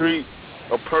to treat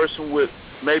a person with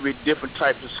maybe different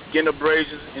types of skin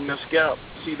abrasions in the scalp.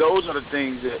 See, those are the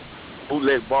things that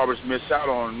bootleg barbers miss out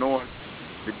on, knowing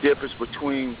the difference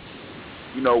between,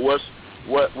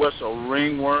 what's a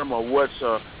ringworm or what's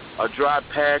a dry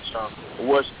patch or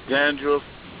what's dandruff.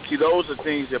 See, those are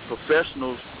things that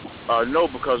professionals know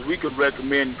because we could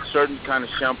recommend certain kind of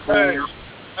shampoos,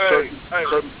 certain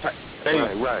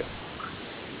things. Right.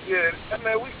 Yeah, I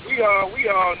mean, we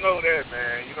all know that,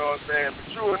 man. You know what I'm saying? But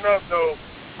true enough, though,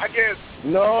 I guess.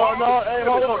 No. Hey,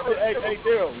 hold on. Hey,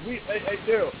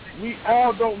 Daryl. We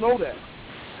all don't know that,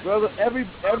 brother.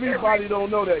 Everybody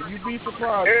don't know that. You'd be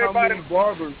surprised how many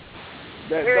barbers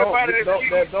that don't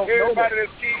know that. Everybody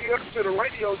that's keyed up to the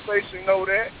radio station know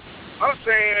that. I'm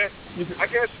saying, I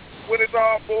guess when it's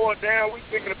all boiled down, we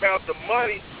thinking about the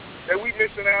money that we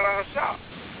missing out on our shop.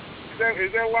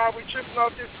 Is that why we tripping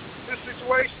off this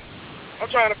situation? I'm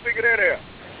trying to figure that out.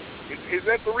 Is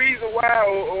that the reason why,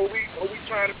 or we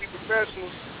trying to be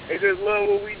professionals and just love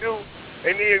what we do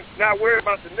and then not worry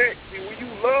about the next? See, when you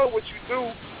love what you do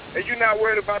and you're not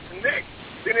worried about the next,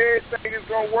 then everything is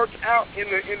gonna work out in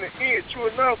the end. True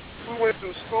enough, we went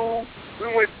through school,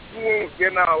 we went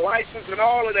getting our license and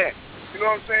all of that. You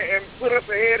know what I'm saying? And put us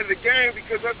ahead of the game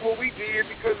because that's what we did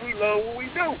because we love what we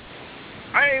do.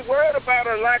 I ain't worried about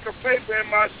a lack of paper in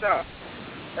my shop.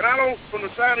 And I don't, from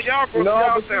the side of y'all,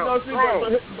 y'all sound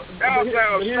strong. Y'all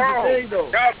sound strong.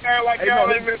 Y'all sound like y'all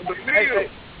ain't missed a meal.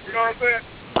 You know what I'm saying?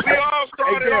 We all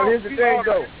started off. Here's the thing,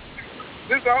 though.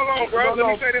 Hold on, bro.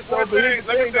 Let me say this one thing.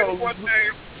 Let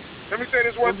me say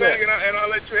this one thing, and I'll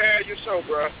let you have your show,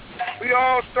 bro. We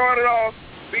all started off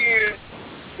being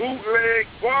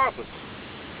bootleg barbers.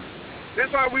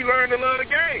 This is how we learned to love the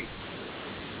game.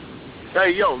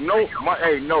 Hey, yo, I'm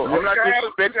not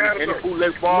disrespecting any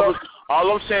bootleg barbers. All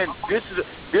I'm saying,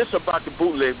 this about the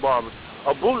bootleg barber.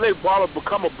 A bootleg barber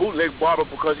become a bootleg barber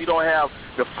because he don't have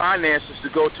the finances to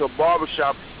go to a barber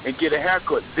shop and get a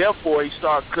haircut. Therefore, he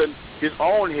started cutting his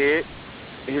own head,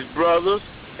 his brothers,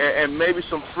 and maybe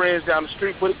some friends down the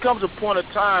street. But it comes a point of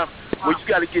time where you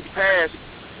got to get past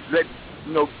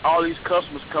all these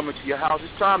customers coming to your house.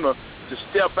 It's time to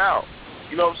step out.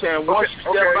 You know what I'm saying? Once you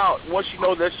step out, once you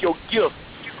know that's your gift,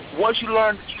 once you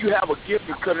learn that you have a gift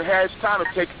and cut it, it's time to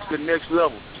take it to the next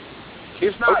level.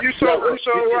 It's not. You're so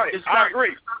right.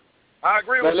 I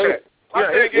agree with that. Yeah,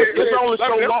 it's only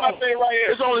so long.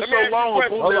 It's only so long.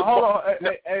 Hold on.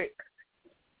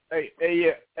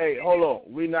 Hey, hold on.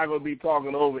 We're not gonna be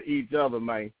talking over each other,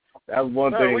 man. That's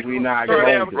one thing we not going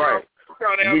to do. Right.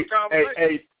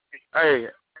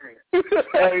 Hey,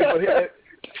 but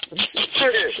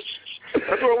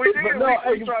that's what we did.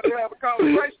 We tried to have a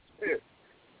conversation.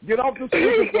 Get off the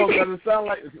speakerphone because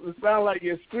it sound like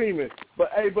you're screaming. But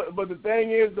hey, but the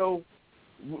thing is though,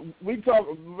 we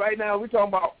talking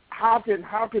about how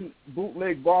can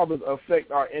bootleg barbers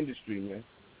affect our industry, man.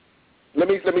 Let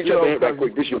me jump in right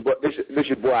quick. This your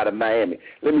boy out of Miami.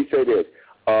 Let me say this.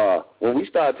 When we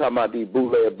start talking about these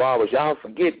bootleg barbers, y'all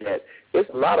forget that there's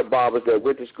a lot of barbers that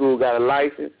went to school, got a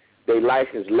license, they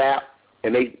license lapsed,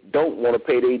 and they don't want to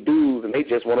pay their dues, and they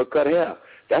just want to cut hair.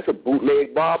 That's a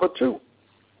bootleg barber too.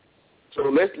 So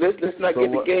let's not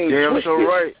get the game twisted. So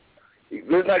right.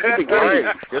 Let's not get the game.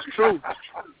 That's true.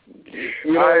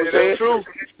 You know what I'm saying?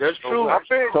 That's true. I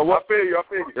feel you.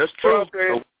 That's true.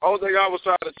 All thing I was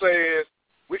trying to say is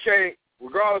we can't,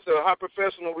 regardless of how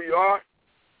professional we are,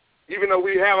 even though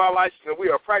we have our license and we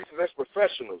are practicing as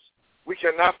professionals, we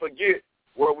cannot forget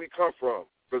where we come from.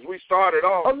 Because we started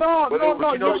off. Oh, no. You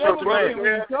know something, man.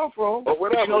 Where you come from. Or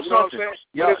whatever. You know something.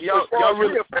 Y'all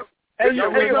really.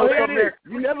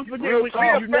 You never forget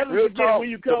where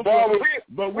you come from.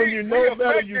 But when you know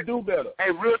better, you do better.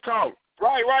 Hey, real talk.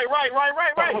 Right.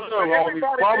 What's up,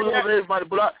 Barbers over everybody,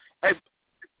 but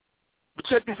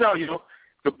check this out,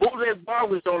 the bootleg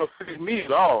barbers don't affect me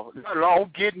at all. Not at all.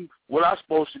 I'm getting what I'm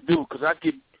supposed to do because I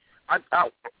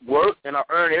work and I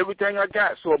earn everything I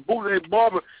got. So a bootleg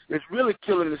barber is really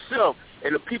killing itself,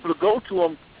 and the people that go to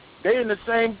them, they in the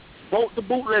same boat the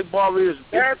bootleg barber is.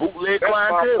 It's bootleg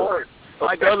clientele.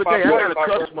 Like the other day,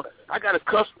 I got a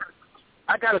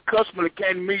customer that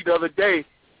came to me the other day,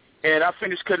 and I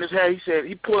finished cutting his hair.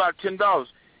 He pulled out $10.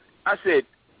 I said,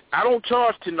 I don't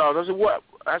charge $10. I said, what?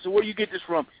 I said, where do you get this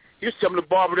from? He was telling the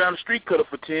barber down the street cut it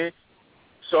for 10.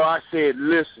 So I said,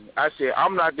 listen,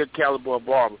 I'm not that caliber of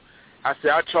barber. I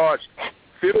said, I charge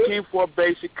 $15 for a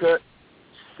basic cut,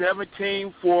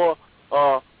 $17 for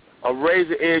a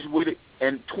razor edge with it,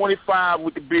 and $25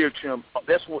 with the beard trim.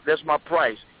 That's my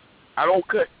price. I don't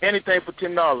cut anything for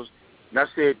 $10. And I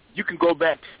said, you can go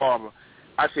back to the barber.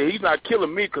 I said, he's not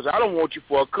killing me because I don't want you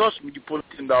for a customer. You put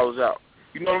 $10 out.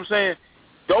 You know what I'm saying?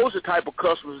 Those are the type of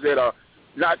customers that are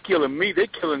not killing me. They're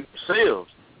killing themselves.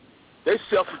 They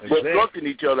self-destructing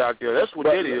each other out there. That's what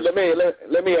it is. Let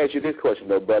me ask you this question,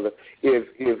 though, brother.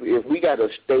 If we got a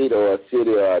state or a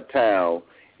city or a town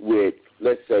with,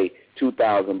 let's say,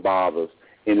 2,000 barbers,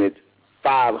 and it's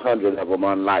 500 of them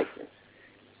unlicensed,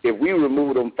 if we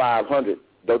remove them 500,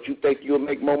 don't you think you'll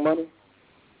make more money?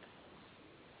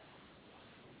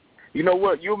 You know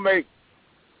what? You'll make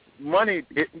money.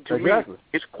 To me,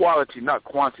 it's quality, not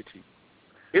quantity.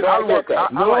 I like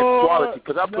quality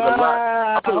because I put a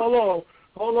lot.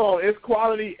 Hold on. It's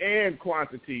quality and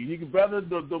quantity. You can, brother.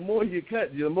 The more you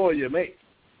cut, the more you make.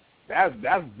 That's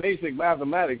basic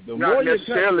mathematics. The more you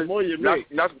cut, the more you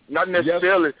make. Not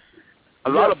necessarily. Yes. A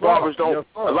lot of barbers don't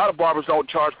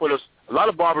charge for this. A lot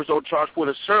of barbers don't charge for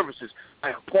the services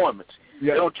like appointments.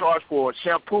 Yes. They don't charge for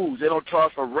shampoos. They don't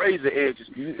charge for razor edges.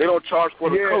 They don't charge for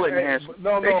the color enhancement.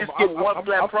 They just get one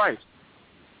flat price.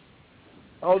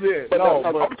 Oh yeah,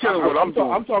 I'm telling you what I'm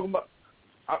doing. I'm talking about.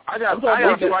 I got a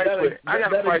price.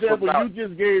 That example you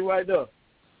just gave right there.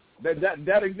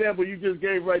 That example you just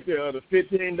gave right there, the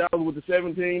 $15 with the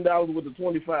 $17 with the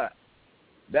 $25.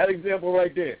 That example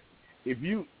right there.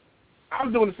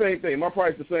 I'm doing the same thing. My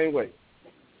price the same way.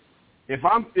 If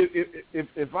I'm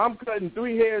cutting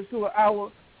 3 hairs to an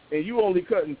hour and you only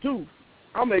cutting 2,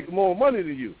 I'm making more money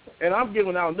than you, and I'm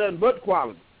giving out nothing but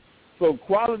quality. So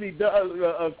quantity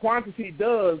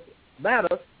does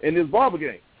matter in this barber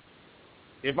game.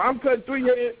 If I'm cutting 3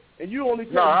 hairs and you only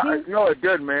cutting 2, no, it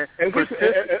doesn't, man. And we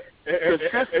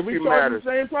charge the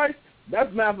same price,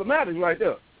 that's mathematics right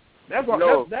there. That's what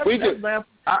that's math.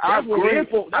 That's what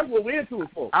we're into it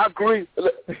for. I agree.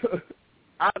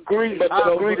 I agree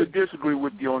to disagree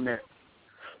with you on that.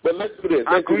 But let's do this.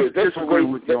 I agree to disagree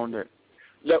with you on that.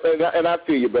 And I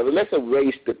feel you, brother. Let's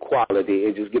erase the quality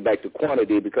and just get back to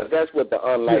quantity because that's what the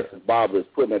unlicensed barber is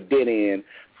putting a dent in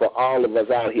for all of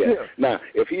us out here. Yeah. Now,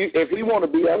 if he want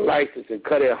to be unlicensed and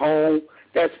cut at home,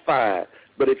 that's fine.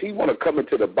 But if he want to come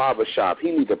into the barber shop, he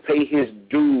needs to pay his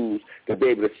dues to be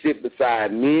able to sit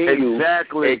beside me and you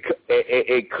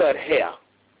and cut hair.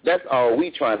 That's all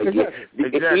we trying to get.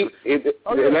 Exactly. And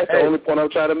that's the only point I'm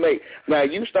trying to make. Now,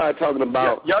 you start talking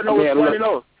about... Y'all know what's funny,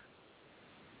 though?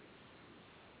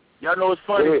 Y'all know what's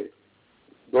funny?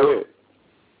 Go ahead.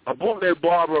 A bootleg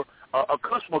barber, a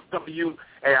customer come to you,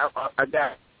 and I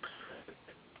got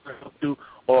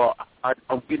or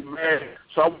I'm getting mad,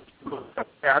 so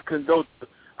I couldn't go.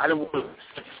 I didn't want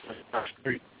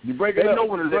to. You breaking up?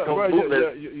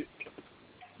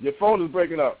 Your phone is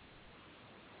breaking up.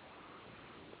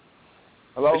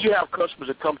 Hello? You have customers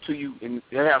that come to you and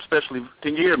they have specially.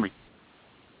 Can you hear me?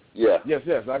 Yeah. Yes,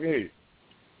 I can hear you.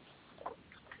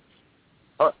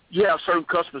 You have certain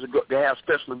customers that have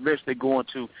special events they're going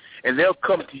to, and they'll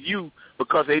come to you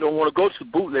because they don't want to go to the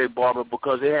bootleg barber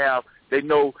because they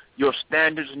know your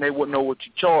standards and they wouldn't know what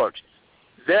you charge.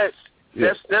 That's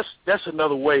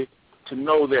another way to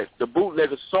know that the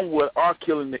bootleggers somewhat are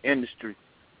killing the industry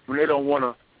when they don't want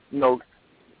to,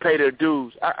 pay their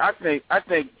dues. I think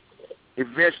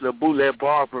eventually a bootleg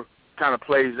barber kind of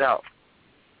plays out.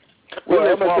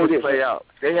 Bootleg barbers play out.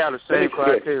 They have the same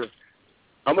criteria.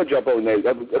 I'm gonna jump on there.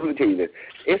 I'm gonna tell you this.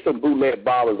 It's some bootleg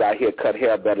barbers out here cut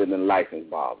hair better than licensed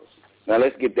barbers. Now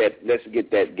let's get that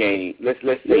game. Let's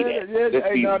say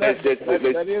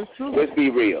that. That is true. Let's be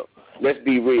real.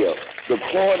 The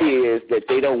point is that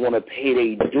they don't want to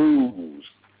pay their dues.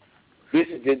 This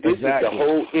is the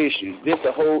whole issue. This is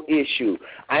the whole issue.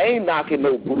 I ain't knocking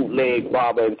no bootleg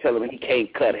barber and telling him he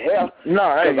can't cut hair. No,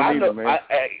 I ain't either, man.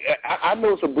 I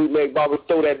know some bootleg barbers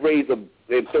throw that razor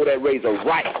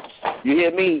right. You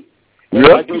hear me? Yeah.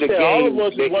 Like you said, all of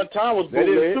us at one time was bootleg.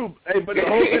 That is true. Hey, but the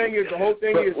whole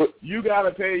thing is you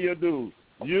gotta pay your dues.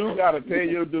 You gotta pay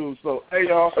your dues. So, hey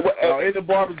y'all, in the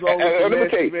Barber Zone with the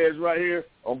Nasty Bears right here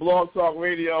on Blog Talk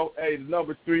Radio. Hey, the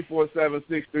number's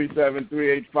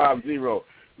 347-637-3850.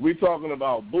 We talking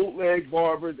about bootleg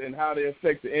barbers and how they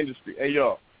affect the industry. Hey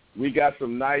y'all, we got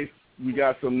some nice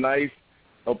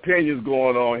opinions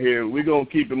going on here. We're gonna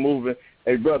keep it moving.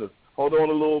 Hey brothers, hold on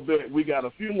a little bit. We got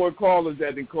a few more callers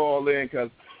that can call in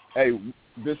because, hey,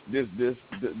 this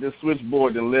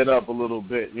switchboard done lit up a little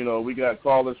bit. We got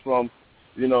callers from,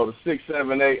 the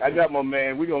 678. I got my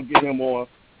man. We're going to get him on.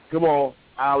 Come on,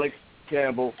 Alex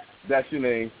Campbell. That's your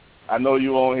name. I know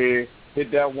you on here.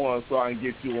 Hit that one so I can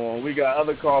get you on. We got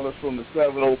other callers from the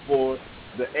 704,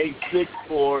 the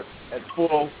 864, at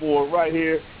 404, right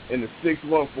here in the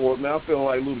 614. Man, I'm feeling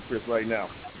like Ludacris right now.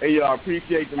 Hey, y'all,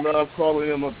 appreciate the love calling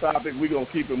in on topic. We're going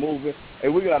to keep it moving. Hey,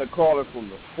 we got a caller from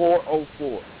the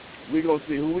 404. We're going to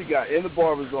see who we got in the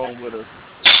Barber Zone with us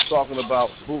talking about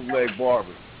bootleg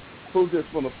barbers. Who's this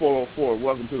from the 404?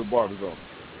 Welcome to the Barber Zone.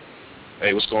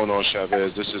 Hey, what's going on,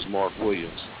 Chavez? This is Mark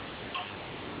Williams.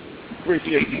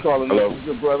 Appreciate you calling in,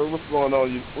 good brother. What's going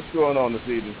on this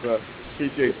evening, sir?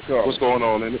 Appreciate the call. What's going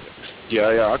on?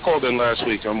 Yeah, I called in last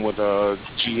week. I'm with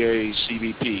GA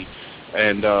CBP.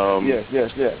 And yes.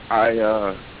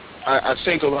 I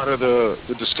think a lot of the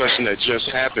discussion that just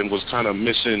happened was kind of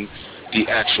missing the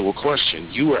actual question.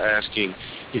 You were asking,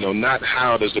 not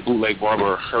how does the bootleg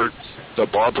barber hurt the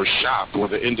barber shop or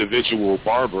the individual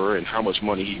barber and how much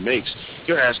money he makes.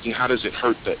 You're asking how does it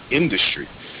hurt the industry?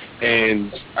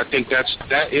 And I think that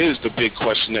is the big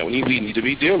question that we need to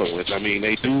be dealing with. I mean,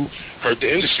 they do hurt the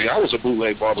industry. I was a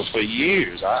bootleg barber for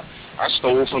years. I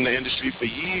stole from the industry for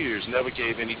years, never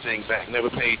gave anything back, never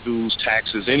paid dues,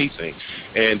 taxes, anything.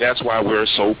 And that's why we're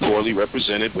so poorly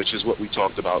represented, which is what we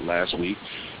talked about last week.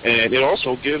 And it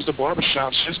also gives the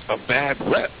barbershops just a bad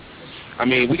rep. I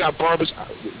mean, we got barbers,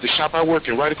 the shop I work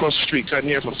in right across the street, cutting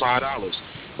hair for $5.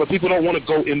 But people don't want to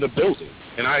go in the building.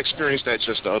 And I experienced that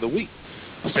just the other week.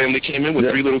 A family came in with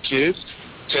 3 little kids,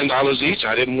 $10 each.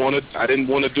 I didn't want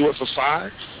to do it for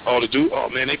 $5. Oh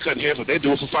man, they cutting hair, but they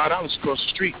do it for $5 across the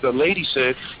street. The lady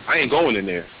said, I ain't going in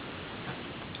there.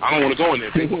 I don't want to go in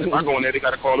there. If I go in there, they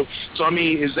got to call them. So I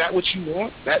mean, is that what you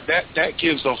want? That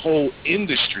gives the whole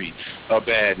industry a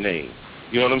bad name.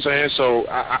 You know what I'm saying? So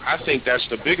I think that's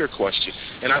the bigger question.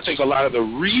 And I think a lot of the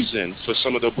reason for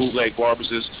some of the bootleg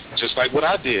barbers is just like what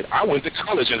I did. I went to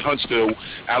college in Huntsville,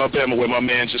 Alabama, where my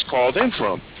man just called in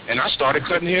from. And I started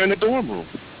cutting hair in the dorm room.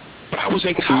 But I was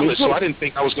in college, so I didn't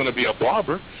think I was going to be a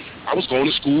barber. I was going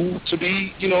to school to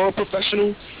be, a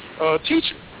professional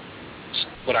teacher.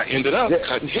 But I ended up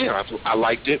cutting hair. I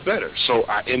liked it better. So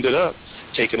I ended up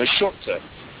taking a shortcut.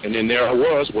 And then there I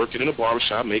was, working in a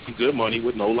barbershop, making good money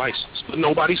with no license. But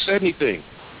nobody said anything.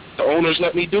 The owners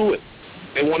let me do it.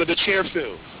 They wanted the chair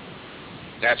filled.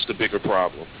 That's the bigger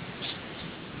problem.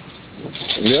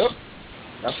 Yep.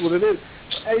 That's what it is.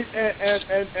 Hey,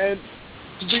 and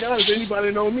to be honest,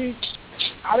 anybody know me?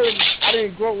 I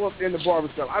didn't grow up in the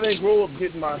barbershop. I didn't grow up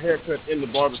getting my hair cut in the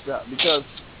barbershop because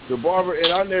the barber in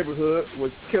our neighborhood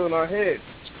was killing our heads.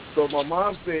 So my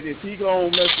mom said, if he gonna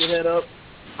mess your head up,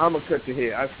 I'm going to cut your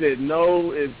hair. I said,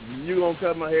 no, if you going to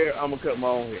cut my hair, I'm going to cut my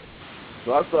own hair.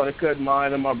 So I started cutting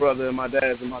mine and my brother and my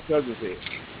dad's and my cousin's hair.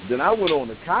 Then I went on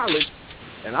to college,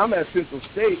 and I'm at Central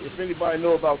State. If anybody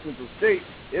know about Central State,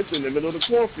 it's in the middle of the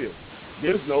cornfield.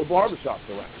 There's no barbershops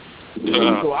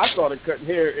around. So I started cutting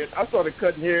hair. I started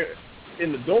cutting hair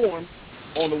in the dorm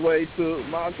on the way to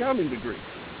my accounting degree.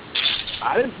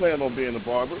 I didn't plan on being a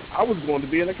barber. I was going to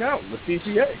be an accountant, a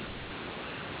CPA.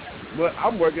 But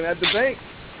I'm working at the bank,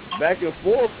 back and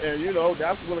forth, and,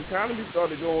 that's when the economy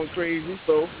started going crazy.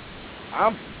 So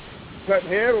I'm cutting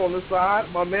hair on the side.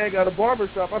 My man got a barber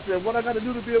shop. I said, what I got to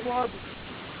do to be a barber?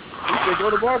 He said, go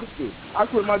to barber school. I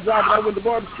quit my job and I went to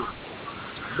barber school.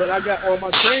 But I got all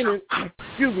my training,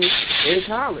 in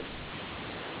college.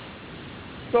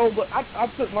 So, but I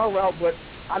took my route, but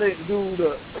I didn't do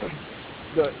the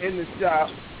in the shop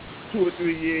 2 or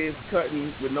 3 years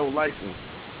cutting with no license.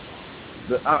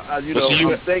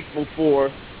 I'm thankful for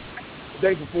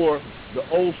the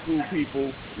old school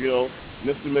people,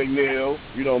 Mr. McNeil,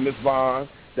 Miss Vaughn,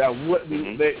 that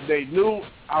wouldn't, they knew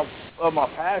of my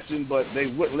passion, but they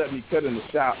wouldn't let me cut in the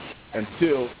shop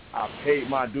until I paid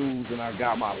my dues and I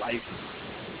got my license.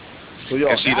 So,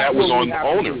 and see, that was on the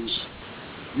owners.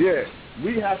 Yeah,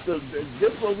 we have to,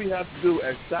 this is what we have to do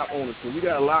as shop owners. So we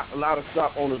got a lot of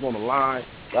shop owners on the line,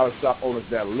 a lot of shop owners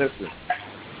that listen.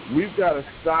 We've got to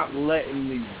stop letting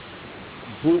these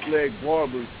bootleg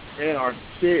barbers in our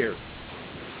chairs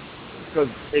because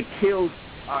it kills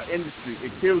our industry.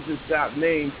 It kills the shop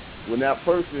name when that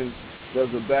person does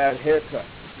a bad haircut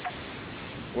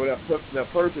or that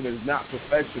person is not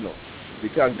professional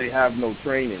because they have no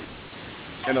training.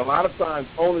 And a lot of times,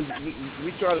 owners,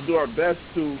 we try to do our best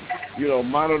to,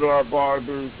 monitor our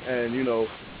barbers and,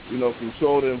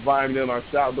 control the environment in our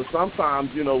shop. But sometimes,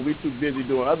 we're too busy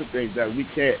doing other things that we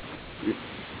can't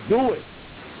do it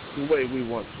the way we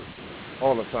want to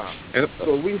all the time.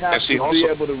 So we have to be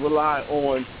able to rely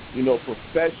on,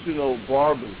 professional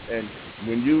barbers. And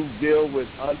when you deal with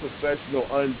unprofessional,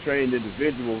 untrained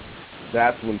individuals,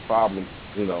 that's when problems,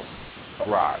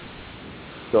 arise.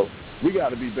 So we got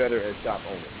to be better as shop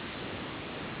owners.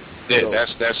 Yeah, so,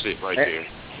 that's it right there.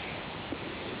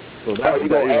 So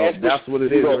that's what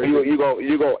it is. You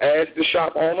gonna ask the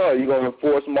shop owner, or you gonna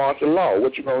enforce martial law?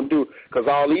 What you gonna do? Because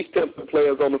all these Templar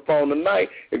players on the phone tonight,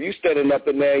 if you standing up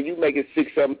in there, you making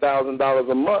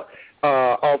 $6,000-$7,000 a month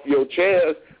off your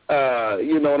chairs.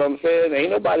 You know what I'm saying?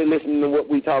 Ain't nobody listening to what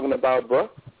we talking about, bro.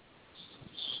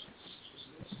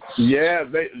 Yeah,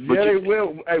 they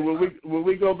will. Hey, when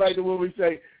we go back to what we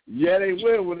say, yeah, they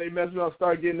will when they mess around,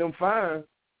 start getting them fines.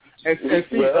 And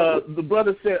see, the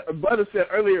brother said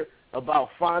earlier about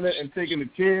finding and taking the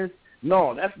chairs.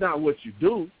 No, that's not what you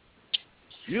do.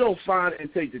 You don't find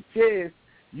and take the chairs.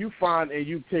 You find and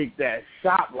you take that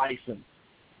shop license.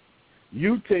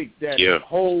 You take that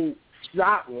whole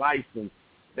shop license.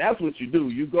 That's what you do.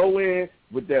 You go in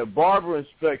with that barber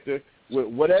inspector with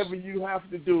whatever you have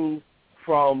to do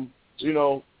from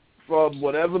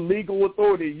whatever legal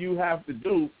authority you have to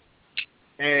do,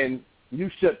 and you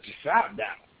shut the shop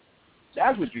down.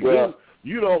 That's what you do.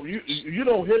 You don't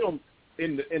hit them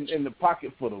in the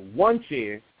pocket for the one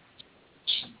chair.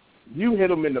 You hit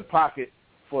them in the pocket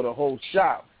for the whole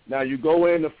shop. Now you go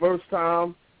in the first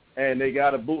time and they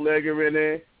got a bootlegger in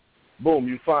there. Boom,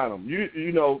 you find them.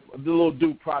 You know the little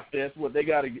due process. What they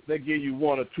give you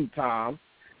 1 or 2 times.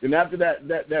 Then after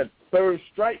that third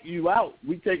strike, you out.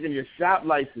 We taking your shop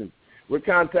license. We're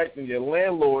contacting your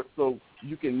landlord so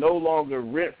you can no longer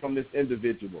rent from this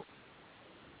individual.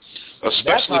 Especially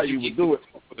that's how you would do it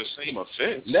for the same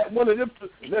offense. Let one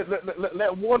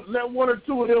or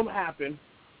two of them happen,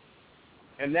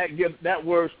 and that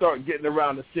word start getting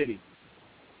around the city.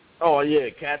 Oh yeah,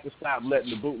 cats will stop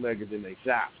letting the bootleggers in their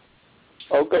shops.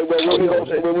 Okay, well when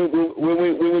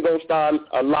we gonna start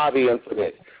lobbying for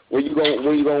that? When you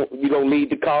gonna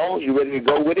lead the call? You ready to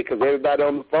go with it? Because everybody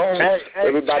on the phone,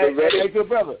 everybody ready. Hey, good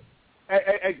brother.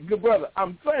 Hey, good brother.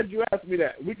 I'm glad you asked me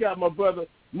that. We got my brother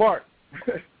Mark.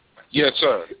 Yes,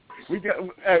 sir. We got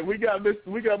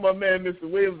my man Mr.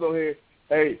 Williams on here.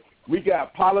 Hey, we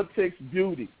got Politics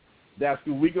Beauty. That's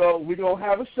who we gonna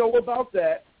have a show about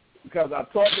that because I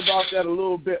talked about that a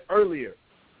little bit earlier.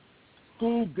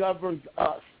 Who governs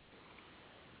us?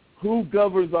 Who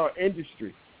governs our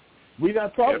industry? We're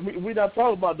not talking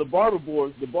about the barber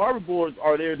boards. The barber boards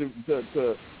are there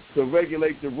to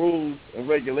regulate the rules and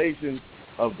regulations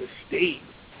of the state.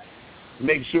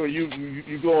 Make sure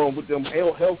you go on with them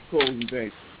health codes and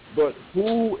things. But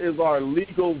who is our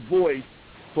legal voice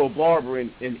for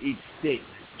barbering in each state?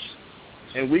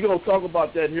 And we're gonna talk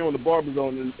about that here on the Barber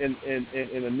Zone in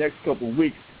the next couple of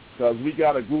weeks because we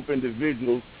got a group of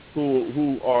individuals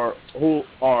who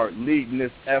are leading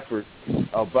this effort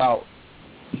about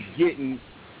getting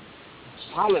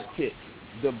politics,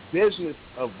 the business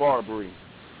of barbering,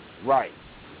 right.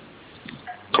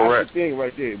 Correct. That's the thing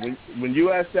right there. When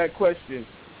you ask that question,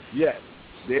 yes,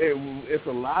 it's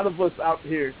a lot of us out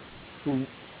here who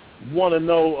want to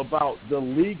know about the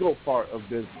legal part of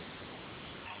business.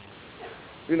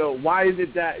 why is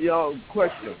it that,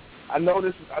 question. I know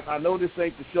this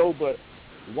ain't the show, but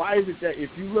why is it that if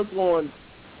you look on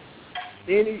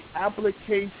any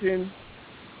application,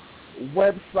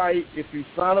 website, if you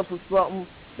sign up for something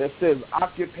that says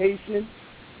occupation,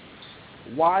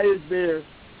 why is there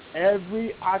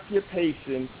every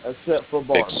occupation except for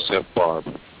barber? Except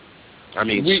barber. I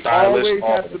mean, we stylist, always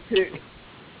have to pick.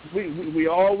 We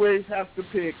always have to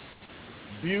pick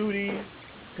beauty,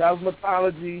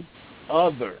 cosmetology,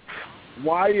 other.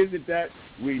 Why is it that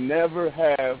we never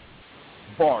have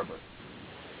barber?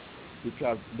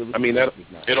 Because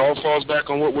it all falls back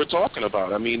on what we're talking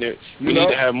about. I mean, we need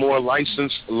to have more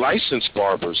licensed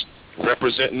barbers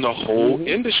representing the whole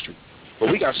industry. But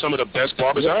we got some of the best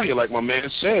barbers out here, like my man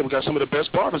said. We got some of the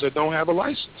best barbers that don't have a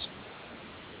license.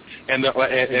 And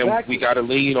we got to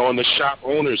lean on the shop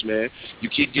owners, man. You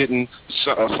keep getting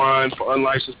fined for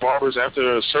unlicensed barbers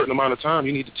after a certain amount of time.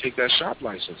 You need to take that shop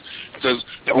license because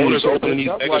the owners opening these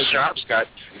mega shops got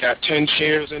 10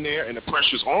 chairs in there, and the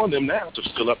pressure's on them now to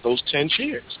fill up those 10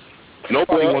 chairs.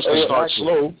 Nobody wants to start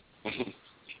slow.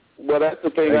 Well, that's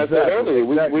the thing I said earlier.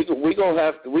 We gonna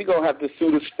have to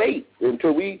sue the state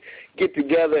until we get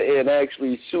together and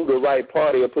actually sue the right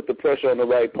party or put the pressure on the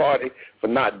right party for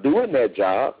not doing that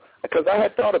job. Because I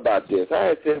had thought about this. I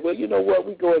had said, well, you know what?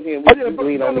 We go in here and we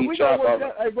lean on each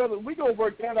other. Hey, brother, we gonna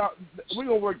work that out. We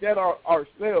gonna work that out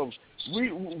ourselves.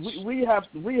 We have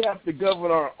to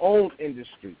govern our own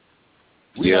industry.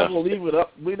 We're not gonna leave it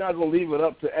up. We're not gonna leave it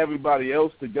up to everybody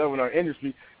else to govern our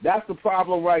industry. That's the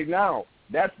problem right now.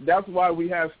 That's why we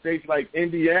have states like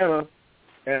Indiana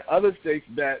and other states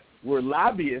that where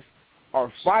lobbyists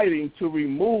are fighting to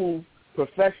remove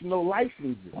professional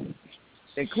licenses,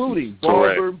 including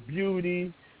barber,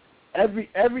 beauty,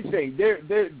 everything.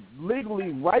 They're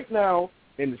legally right now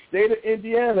in the state of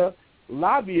Indiana,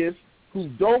 lobbyists who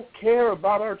don't care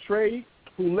about our trade,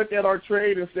 who look at our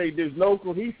trade and say there's no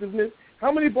cohesiveness.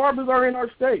 How many barbers are in our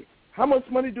state? How much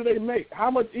money do they make? How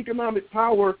much economic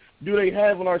power do they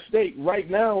have in our state right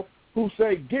now who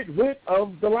say get rid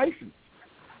of the license?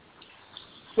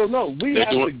 So, no, we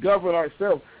have to govern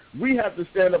ourselves. We have to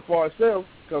stand up for ourselves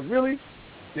because, really,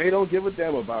 they don't give a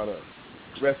damn about us.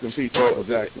 Rest in peace, Michael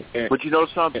Jackson. But you know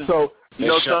something? A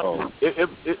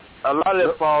lot of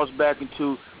that falls back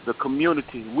into the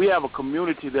community. We have a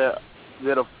community that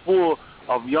are full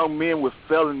of young men with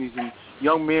felonies and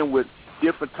young men with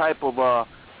different type of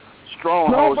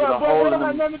strongholds that are holding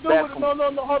them back. Hold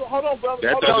on, brother.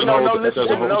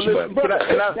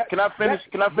 Can I finish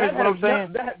what I'm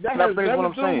saying? Can I finish what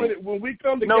I'm saying? When we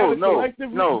come together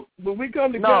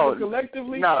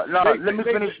collectively, let me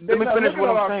finish what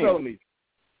I'm saying.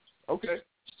 Okay.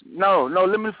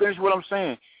 Let me finish what I'm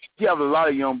saying. You have a lot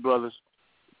of young brothers,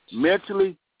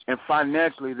 mentally and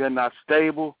financially, they're not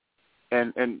stable,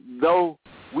 and though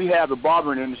we have the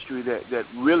barbering industry that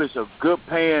really is a good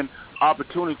paying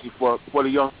opportunity for the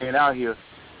young men out here,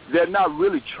 they're not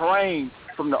really trained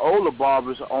from the older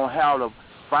barbers on how to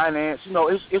finance.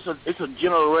 It's a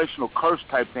generational curse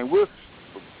type thing.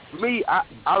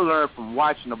 I learned from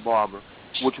watching a barber,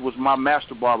 which was my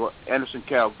master barber, Anderson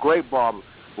Carroll, great barber.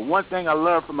 But one thing I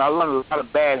learned a lot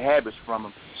of bad habits from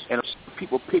him. And if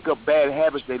people pick up bad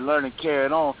habits, they learn and carry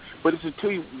it on. But it's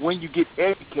when you get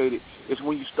educated, it's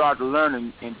when you start to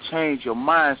learn and change your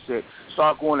mindset,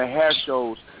 start going to hair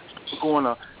shows, going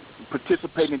to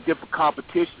participate in different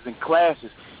competitions and classes.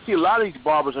 See, a lot of these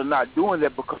barbers are not doing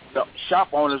that because the shop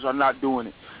owners are not doing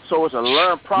it. So it's a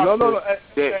learned process.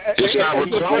 It's not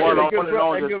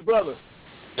required. Good brother.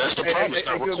 That's the problem. It's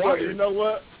not required. You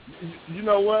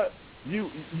know what? You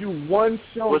one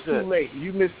show too late.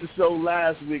 You missed the show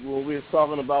last week when we were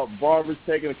talking about barbers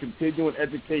taking a continuing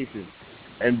education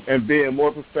and being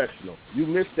more professional. You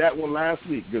missed that one last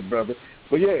week, good brother.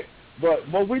 But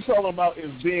what we're talking about is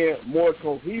being more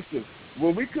cohesive.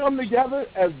 When we come together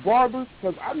as barbers,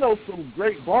 because I know some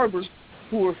great barbers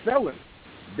who are felons.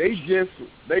 They just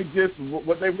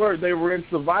what they were in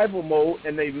survival mode,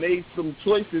 and they made some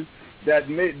choices that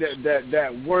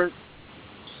weren't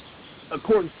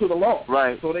according to the law.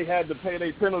 Right. So they had to pay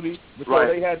their penalty before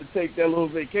they had to take their little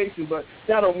vacation. But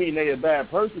that don't mean they're a bad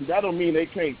person. That don't mean they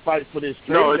can't fight for this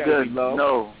trade that we love.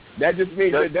 No. That just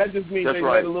means they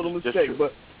made a little mistake.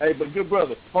 But good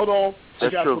brother, hold on. We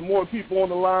got some more people on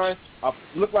the line.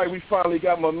 Look like we finally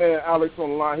got my man Alex on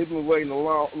the line. He's been waiting a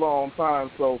long time.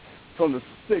 So from the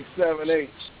 6, 7, 8.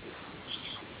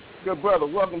 Good brother,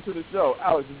 welcome to the show.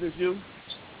 Alex, is this you?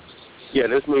 Yeah,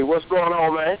 that's me. What's going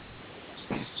on, man?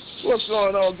 What's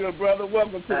going on, good brother?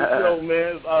 Welcome to the show,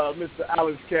 man, Mr.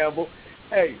 Alex Campbell.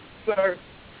 Hey, sir,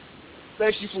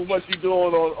 thank you for what you're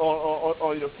doing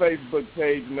on your Facebook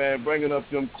page, man, bringing up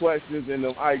them questions and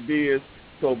them ideas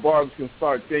so barbers can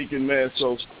start thinking, man.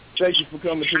 So thank you for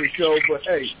coming to the show. But,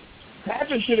 hey, tap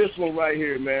into this one right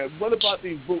here, man. What about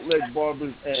these bootleg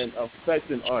barbers and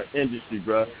affecting our industry,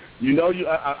 bro? You know,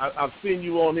 I've seen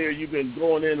you on here. You've been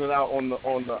going in and out on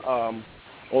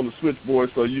the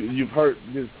switchboard, so you've heard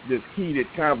this heated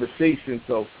conversation.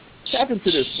 So tap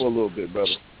into this for a little bit,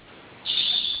 brother.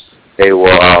 Hey,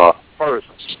 well, first,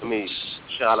 let me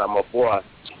shout out my boy,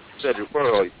 Cedric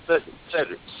Burrow.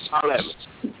 Cedric, holler at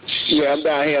me. Yeah, I'm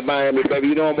down here in Miami, baby.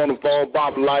 You know I'm on the phone,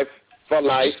 Bob Life, for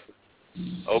life.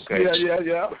 Okay.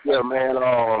 Yeah. Yeah, man,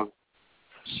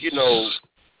 you know,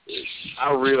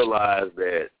 I realize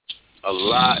that a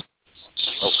lot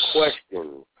of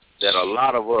questions that a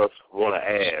lot of us want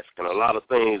to ask and a lot of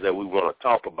things that we want to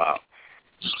talk about,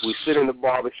 we sit in the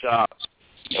barbershop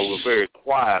and we're very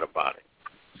quiet about it.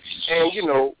 And, you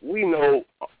know, we know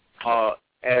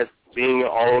as being an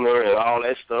owner and all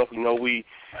that stuff, you know, we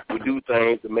do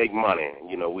things to make money.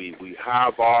 You know, we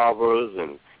hire barbers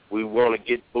and we want to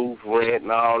get booth rent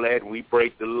and all that. We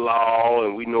break the law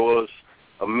and we know it's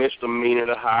a misdemeanor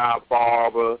to hire a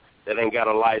barber that ain't got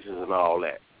a license and all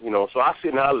that. You know, so I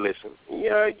sit and I listen.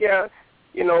 Yeah,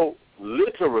 you know,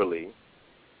 literally,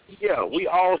 yeah, we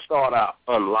all start out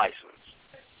unlicensed.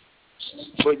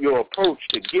 But your approach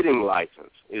to getting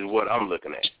licensed is what I'm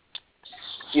looking at.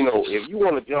 You know, if you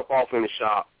want to jump off in the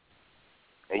shop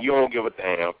and you don't give a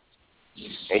damn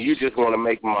and you just want to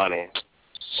make money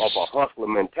off a hustler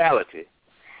mentality,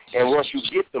 and once you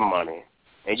get the money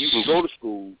and you can go to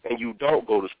school and you don't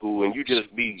go to school and you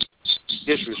just be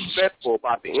disrespectful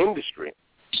about the industry,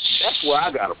 that's where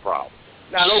I got a problem.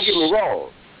 Now, don't get me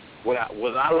wrong.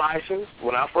 Was I licensed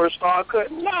when I first started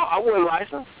cutting? No, I wasn't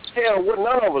licensed. Hell,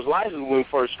 none of us licensed when we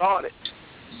first started.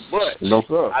 But no,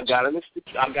 sir. I got in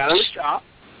the shop,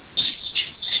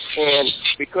 and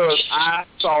because I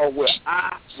saw where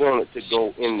I wanted to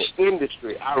go in the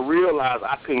industry, I realized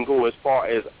I couldn't go as far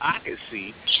as I could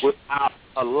see without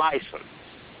a license.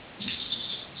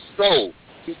 So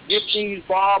you get these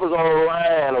barbers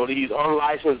online or these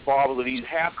unlicensed barbers or these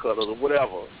haircutters or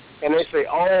whatever, and they say,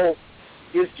 oh,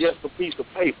 it's just a piece of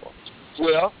paper.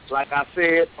 Well, like I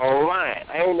said, online,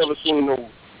 I ain't never seen no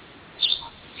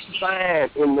sign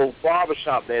in no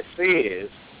barbershop that says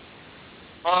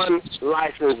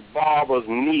unlicensed barbers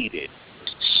needed.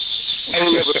 I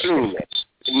ain't never seen that.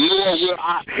 Nor will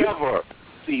I ever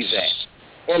see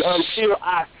that. And until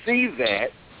I see that,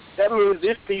 that means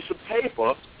this piece of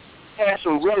paper has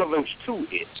some relevance to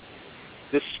it.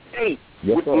 The state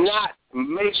would not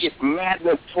make it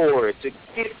mandatory to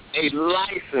get a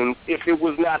license if it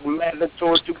was not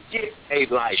mandatory to get a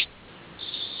license.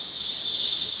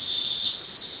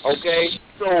 Okay?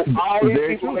 So all these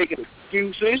people making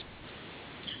excuses,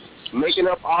 making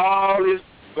up all this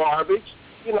garbage,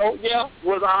 you know, yeah,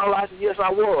 was I licensed? Yes,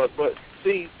 I was. But,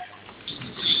 see,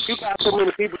 you got so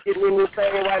many people getting in this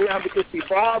thing right now because, see,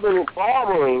 barbering,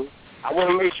 I want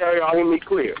to make sure y'all hear me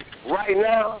clear. Right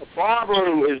now,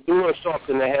 barbering is doing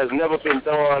something that has never been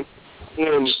done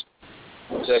in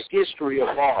the history of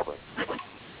barbering.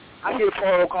 I get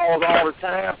phone calls all the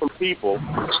time from people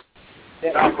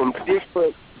that are from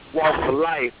different walks of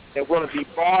life that want to be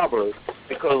barbers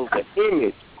because of the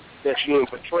image that's being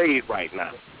portrayed right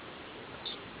now.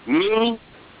 Me,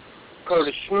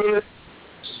 Curtis Smith,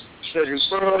 Cedric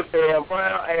Burrow, Dan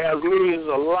Brown, as me as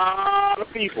a lot of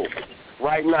people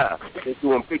right now that's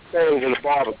doing big things in the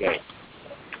barber game.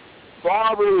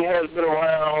 Barbering has been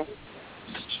around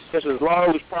just as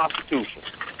long as prostitution,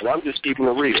 and I'm just keeping it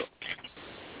real.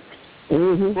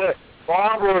 Mm-hmm. But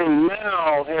barbering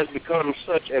now has become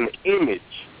such an image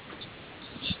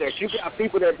that you got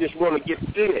people that just want to get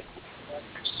fit.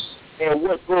 And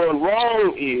what's going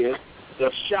wrong is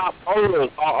the shop owners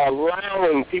are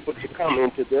allowing people to come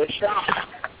into their shop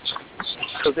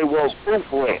because they want booth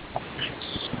rent.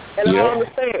 And I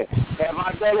understand. Have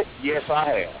I done it? Yes, I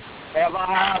have. Have I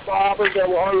hired barbers that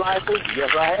were unlicensed? Yes,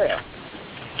 I have.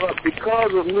 But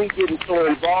because of me getting so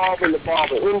involved in the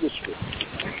barber industry,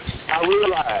 I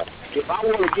realized if I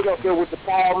want to get up there with the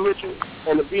Paul Mitchell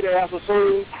and the Be the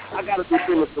Assassins, I got to do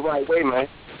business the right way, man.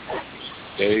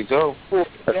 There you go. So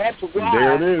that's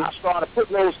why I started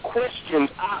putting those questions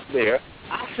out there.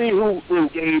 I see who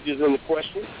engages in the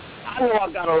question. I know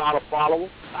I got a lot of followers.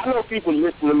 I know people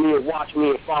listen to me and watch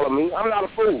me and follow me. I'm not a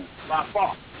fool by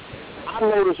far. I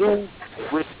notice who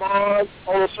responds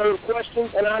on a certain question,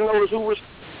 and I notice who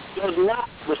does not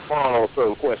respond on a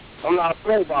certain question. I'm not a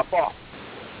fool by far.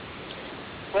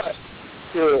 But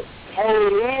to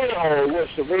hone in on what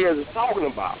Chavez is talking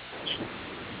about,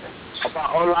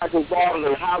 about unlicensed barbers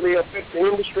and how they affect the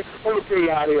industry, let me tell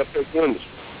you how they affect the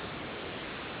industry.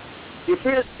 If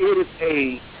it is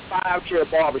a 5-chair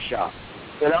barbershop,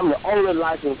 and I'm the only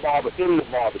licensed barber in the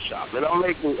barbershop, and I'm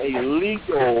making a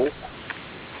legal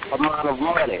amount of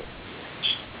money,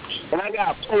 and I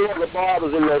got 4 other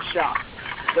barbers in that shop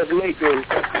that's making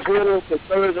 $20,000 to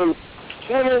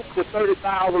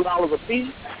 $30,000 a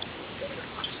piece,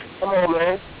 come on,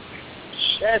 man.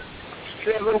 That's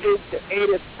 $70,000 to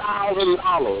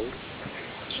 $80,000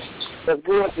 that's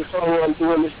going to someone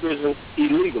doing this business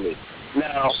illegally.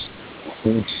 Now,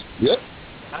 yep,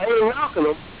 I ain't knocking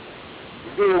them.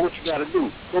 Doing what you got to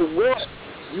do. But once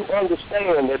you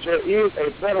understand that there is a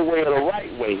better way and a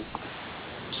right way,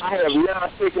 I have now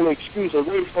taken the excuse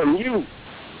away from you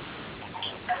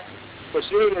for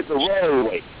doing it the wrong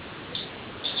way.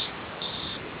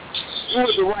 Do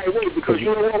it the right way, because you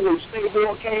know what, when the state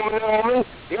board came in on me,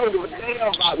 they don't give a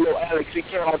damn about no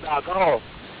AlexCarroll.com.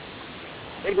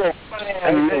 They gonna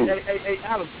find me. Hey,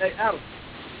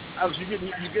 Alex, you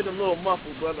get a little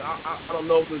muffled, brother. I don't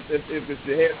know if it's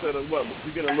your headset or what, but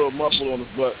you get a little muffled on us.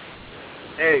 But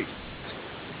hey,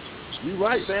 you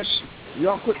right, man.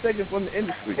 Y'all quit taking from the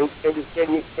industry. Can you hear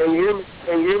me? Can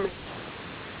you hear me?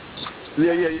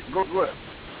 Yeah. Go ahead.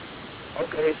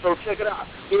 Okay, so check it out.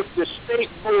 If the state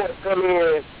board come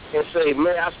in and say,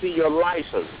 "May I see your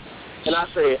license?" and I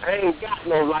say, "I ain't got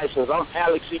no license. I'm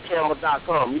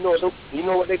AlexCarroll.com." You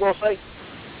know what they gonna say?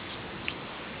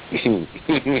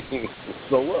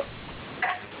 So what?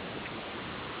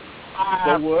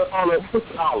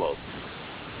 $500.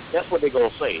 That's what they're going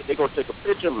to say. They're going to take a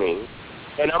picture of me,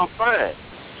 and I'm fine.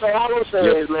 So all I'm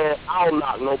saying is, man, I don't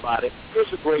knock nobody.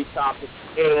 It's a great topic.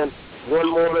 And one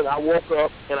morning I woke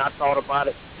up and I thought about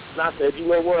it, and I said, you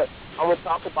know what? I'm going to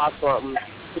talk about something,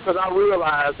 because I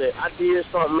realized that I did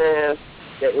something, man,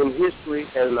 that in history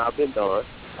has not been done.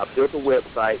 I built a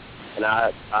website, and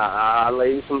I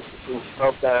laid some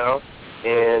stuff down,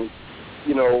 and,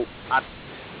 you know, I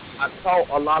taught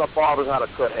a lot of barbers how to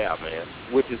cut hair, man,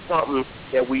 which is something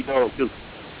that we don't do.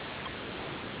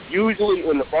 Usually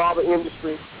in the barber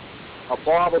industry, a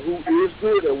barber who is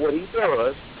good at what he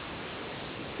does,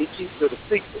 he keeps to the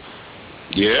secret.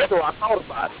 Yeah. So I thought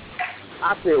about it.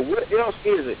 I said, what else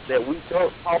is it that we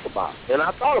don't talk about? And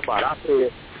I thought about it. I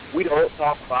said, we don't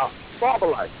talk about barber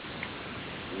life.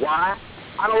 Why?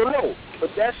 I don't know, but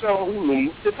that's something we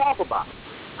need to talk about.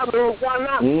 I mean, why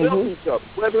not help each other?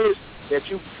 Whether it's that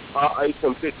you are a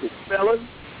convicted felon,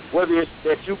 whether it's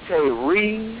that you can't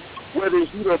read, whether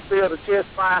it's you done failed the test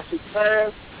 5-6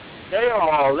 times,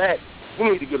 all that, we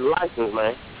need to get a license,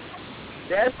 man.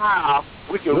 That's how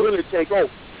we can really take over.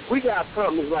 We got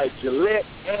companies like Gillette,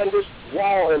 Andis,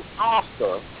 Wall, and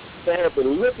Oscar that have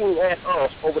been looking at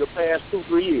us over the past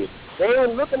 2-3 years. They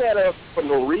ain't looking at us for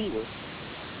no reason.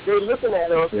 They're looking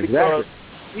at us because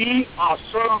we are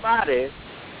somebody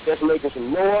that's making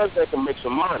some noise that can make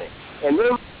some money. And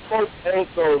them folks ain't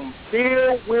going to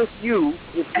deal with you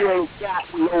if you ain't got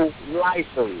no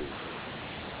license.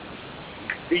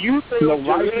 Do you think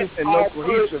Gillette Paul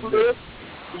Curtis Smith?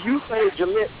 Do you think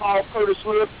Gillette Paul Curtis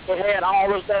Smith had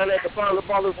all us down at the Barbers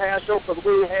Brothers hair show because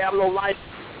we didn't have no license?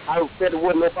 I said there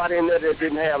wasn't nobody in there that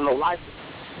didn't have no license.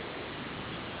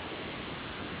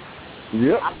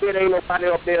 Yep. I bet ain't nobody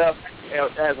up there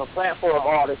as a platform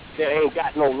artist that ain't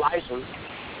got no license.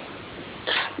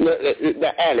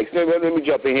 Now, Alex, let me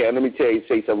jump in here and let me say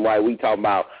something while we talking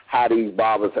about how these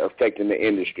barbers are affecting the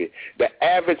industry. The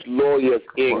average lawyer's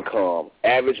income,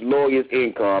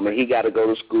 and he got to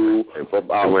go to school for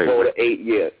about 4 to 8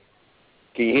 years.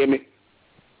 Can you hear me?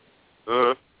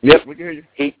 Yes, we can hear you.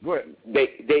 Go ahead.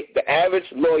 The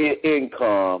average lawyer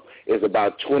income is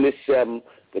about $27,000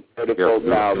 to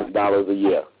 $34,000 a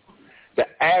year. The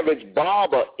average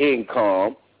barber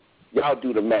income, y'all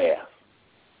do the math,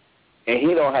 and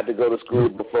he don't have to go to school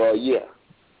before a year.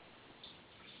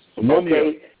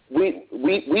 Okay,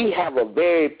 we have a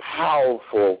very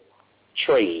powerful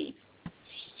trade,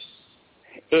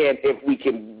 and if we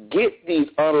can get these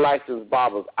unlicensed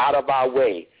barbers out of our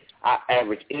way, our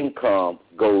average income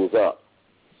goes up.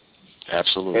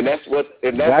 Absolutely. And that's what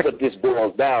this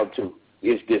boils down to,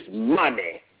 is this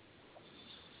money.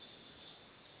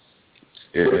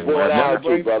 The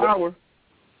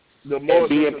more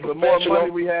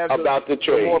money we have, about the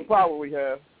trade, the more power we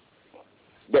have.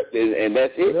 And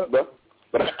that's it, bro.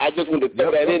 But I just want to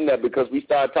throw that in there because we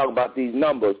started talking about these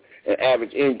numbers and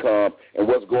average income and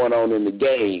what's going on in the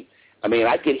game. I mean,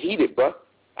 I get heated, bro.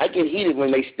 I get heated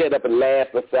when they stand up and laugh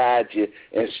beside you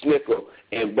and snickle,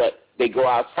 but they go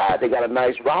outside, they got a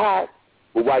nice ride,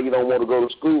 but why you don't want to go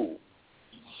to school?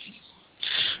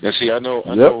 Now, see, I know.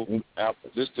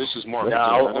 This is Mark.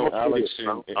 Now, I know Alex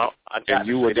and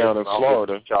you were down in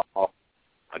Florida.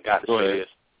 I got to say this.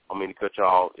 I mean to cut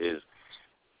y'all. Is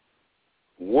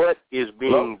what is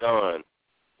being done?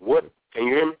 What can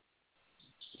you hear me?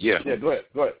 Yeah. Yeah. Go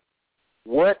ahead.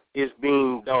 What is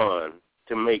being done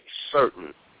to make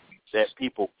certain that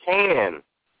people can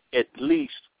at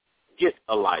least get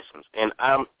a license? And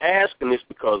I'm asking this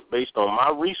because based on my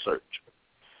research,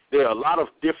 there are a lot of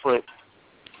different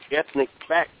ethnic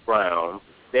backgrounds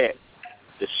that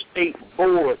the state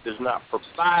board does not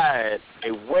provide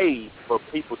a way for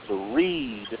people to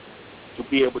read to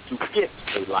be able to get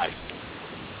a license.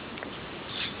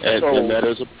 And that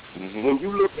is when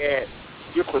you look at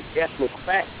different ethnic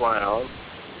backgrounds,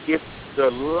 if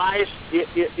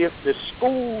the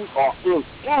schools are in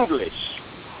English,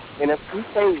 and if you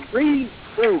can't read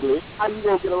English, how you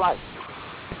gonna get a license?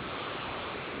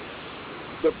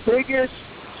 The biggest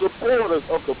supporters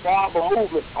of the barber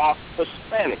movement are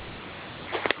Hispanic.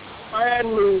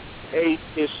 Find me a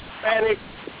Hispanic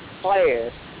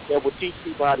class that will teach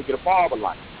people how to get a barber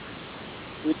license.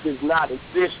 It does not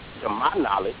exist to my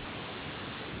knowledge.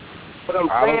 But I'm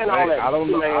saying all that. I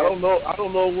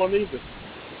don't know one either.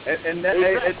 And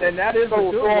that is a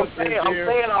good one. I'm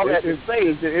saying all that to say.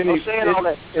 Is there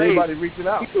anybody reaching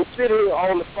out? We can sit here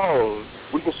on the phone.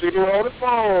 We can sit here on the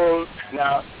phone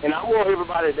now, and I want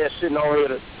everybody that's sitting on here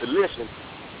to listen.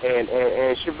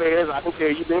 And Chavez, I can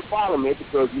tell you've been following me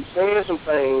because you're saying some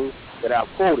things that I've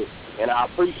quoted, and I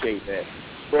appreciate that.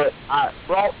 But I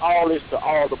brought all this to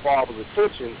all the barbers'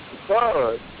 attention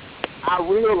because I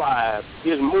realize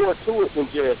there's more to it than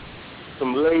just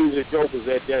some lazy jokers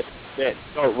that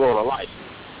don't want a license.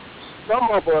 Some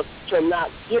of us cannot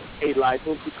get a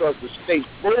license because the state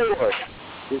board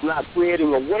is not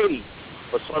creating a way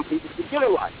for some people to get a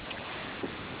license.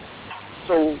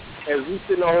 So as we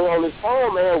sitting on this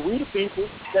phone, man, we the people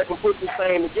that can put this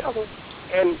thing together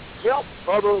and help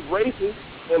other races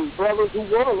and brothers who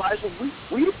want a license.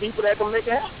 We the people that can make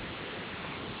it happen.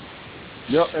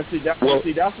 Yep, and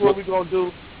that's what we're gonna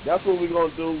do. That's what we're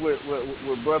gonna do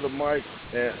with Brother Mark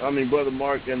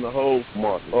and the whole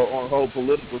on the whole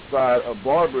political side of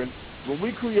barbering. When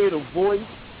we create a voice,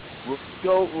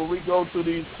 when we go to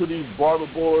these barber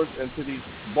boards and to these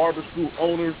barber school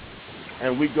owners,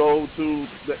 and we go to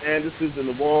the Andersons and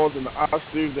the Walls and the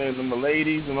Oscars and the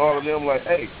Miladies and all of them, like,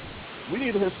 hey, we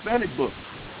need a Hispanic book.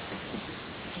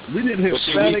 We need a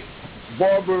Hispanic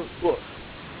barber book.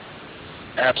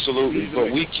 Absolutely,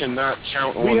 but we cannot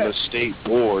count on the state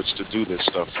boards to do this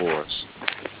stuff for us.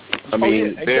 I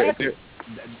mean, they're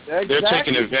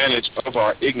taking advantage of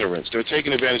our ignorance. They're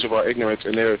taking advantage of our ignorance,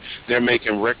 and they're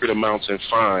making record amounts in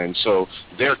fines, so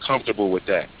they're comfortable with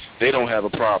that. They don't have a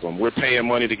problem. We're paying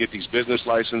money to get these business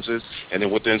licenses, and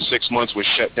then within 6 months we're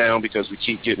shut down because we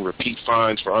keep getting repeat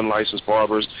fines for unlicensed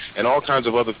barbers and all kinds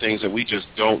of other things that we just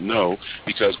don't know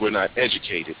because we're not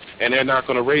educated. And they're not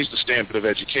going to raise the standard of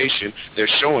education. They're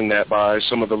showing that by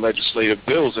some of the legislative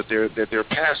bills that they're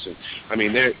passing. I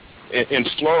mean, in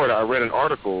Florida, I read an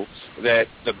article that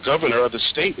the governor of the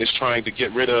state is trying to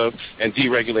get rid of and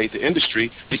deregulate the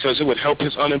industry because it would help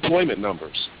his unemployment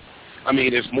numbers. I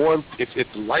mean, if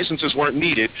the licenses weren't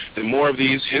needed, then more of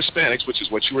these Hispanics, which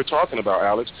is what you were talking about,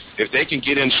 Alex, if they can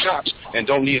get in shops and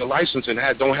don't need a license and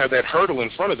don't have that hurdle in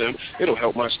front of them, it'll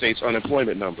help my state's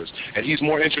unemployment numbers. And he's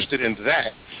more interested in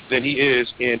that than he is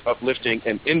in uplifting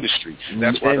an industry.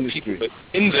 That's why the people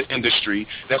in the industry,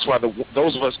 that's why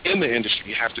those of us in the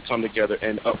industry have to come together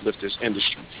and uplift this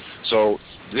industry. So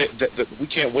we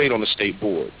can't wait on the state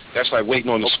board. That's like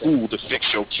waiting on the school to fix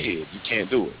your kid. You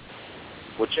can't do it.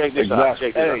 Well, check this out.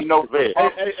 Check this out. You know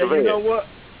what?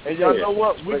 And y'all know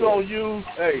what? We're going to use,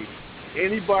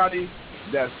 anybody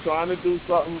that's trying to do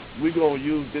something, we're going to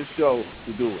use this show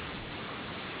to do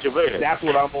it. That's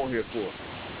what I'm on here for.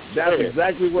 That's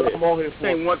exactly what I'm on here for.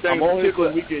 I'm on here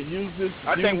so we can use this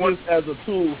as a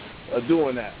tool of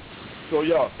doing that. So,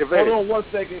 y'all, hold on 1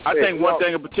 second. I think one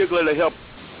thing in particular to help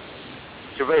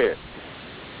Chavez.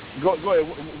 Go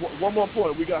ahead. One more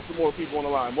point. We got some more people on the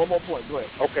line. One more point. Go ahead.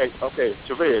 Okay.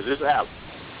 Chavez, this is Alex.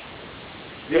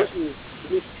 Yes.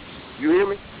 You hear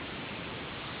me?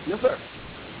 Yes, sir.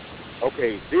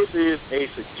 Okay, this is a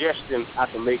suggestion I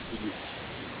can make to you.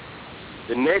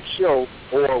 The next show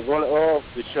or one of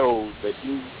the shows that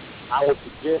I would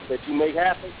suggest that you make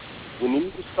happen, we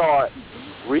need to start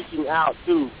reaching out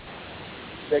to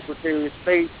Secretary of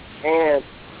State and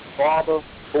Barber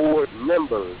Board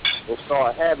members and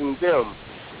start having them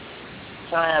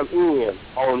chime in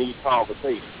on these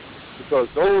conversations because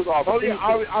those are the people.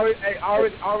 I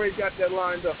already got that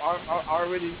lined up.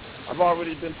 I've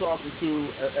already been talking to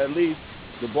at least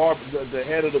the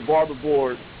head of the barber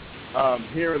board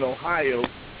here in Ohio,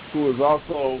 who is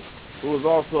also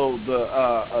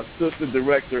the assistant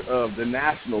director of the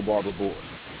National Barber Board.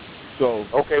 So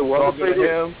okay, well, I'm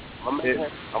gonna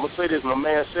say this. My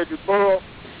man Cedric Burrow,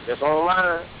 that's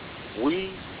online.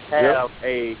 We have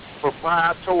a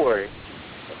proprietary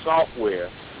software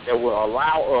that will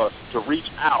allow us to reach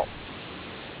out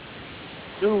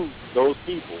to those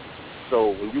people.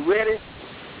 So when you're ready,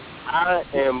 I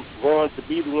am going to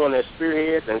be the one that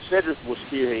spearheads, and Cedric will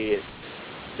spearhead,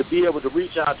 to be able to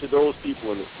reach out to those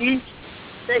people in each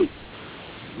state,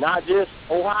 not just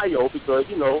Ohio, because,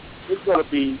 it's going to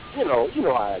be, you know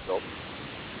how it goes.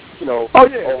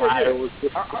 Ohio is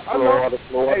different from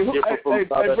Florida, different from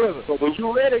Southern. So when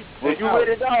you're ready,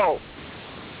 dog.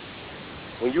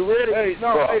 When you're ready. Hey,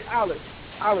 Alex,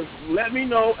 let me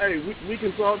know. Hey, we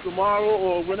can talk tomorrow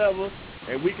or whenever,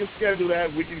 and we can schedule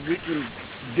that. We can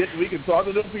talk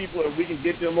to the people and we can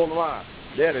get them on the line.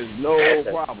 That is no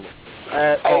problem.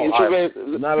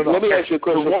 Not at all. Let me ask you a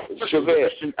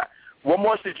question. One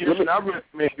more suggestion I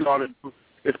recommend you all to do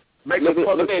is make a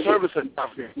public service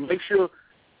announcement. Make sure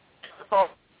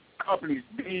companies,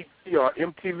 BET or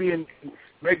MTV, and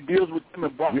make deals with them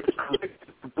and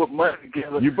to put money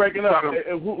together. You're breaking up.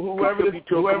 Whoever it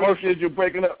is you're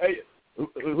breaking up. Hey,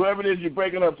 whoever it is you're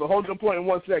breaking up. So hold your point in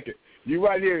 1 second. You're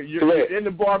right here. You're in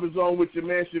the Barber Zone with your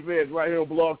man Chavez right here on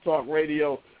Blog Talk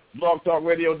Radio.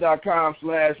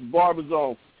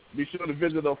 blogtalkradio.com/barberzone. Be sure to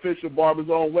visit the official Barber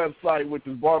Zone website, which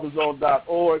is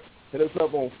barberzone.org. Hit us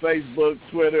up on Facebook,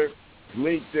 Twitter,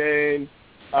 LinkedIn,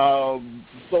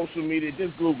 social media.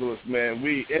 Just Google us, man.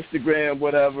 We Instagram,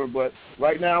 whatever. But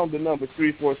right now, the number is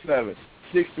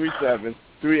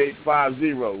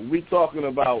 347-637-3850. We talking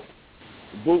about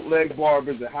bootleg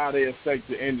barbers and how they affect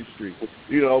the industry. But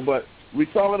we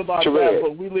talking about that,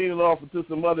 but we leaning off into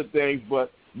some other things.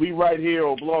 But we right here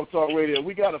on Blog Talk Radio.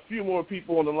 We got a few more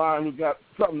people on the line who got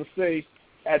something to say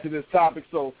after this topic.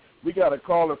 So we got a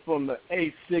caller from the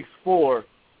 864.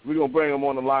 We're going to bring him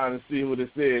on the line and see who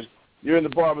this is. You're in the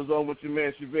Barber Zone with your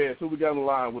man Chavez. Who we got on the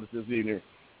line with us this evening?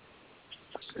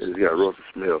 We got Russell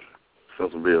Smith,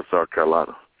 Simpsonville, South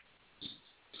Carolina.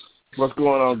 What's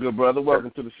going on, good brother?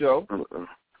 Welcome to the show. I'm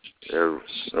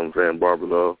saying Barber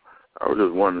Love. I was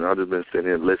just wondering, I've just been sitting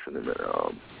here listening.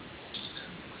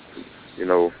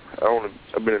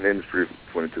 I've been in the industry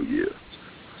for 22 years.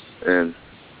 And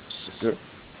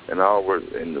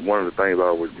one of the things I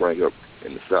always bring up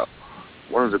in the South,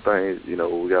 one of the things, we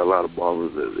got a lot of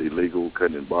barbers that's illegal,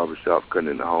 cutting in barbershops, cutting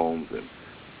in the homes, and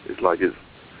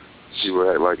people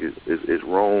act like it's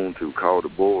wrong to call the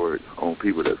board on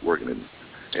people that's working in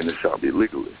the shop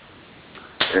illegally.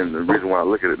 And the reason why I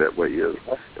look at it that way is,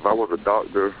 if I was a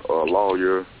doctor or a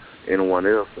lawyer, anyone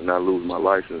else, and I lose my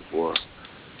license for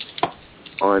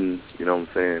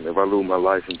if I lose my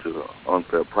license to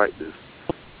unfair practice,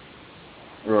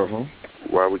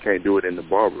 why we can't do it in the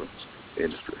barber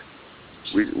industry?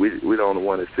 We the only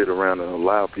one that sit around and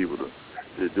allow people to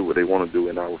do what they want to do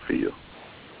in our field.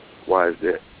 Why is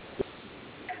that?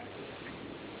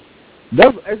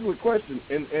 That's an excellent question.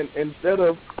 And instead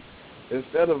of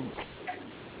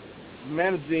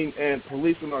managing and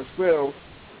policing ourselves,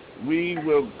 we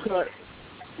will cut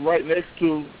right next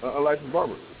to a licensed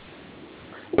barber.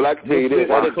 Well, I can tell you this.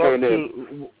 I done turned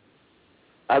in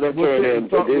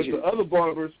talk with the other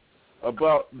barbers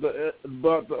about the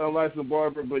unlicensed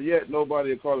barber, but yet nobody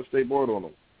will call the state board on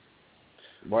them.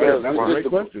 Why? That's a great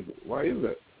question. Why is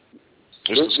that?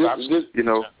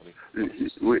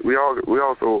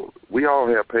 We all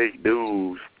have paid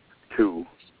dues to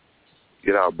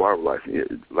get our barber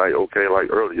license. Like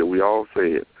earlier, we all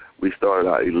said we started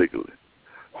out illegally,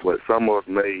 but some of us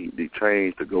made the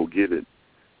change to go get it.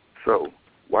 So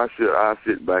why should I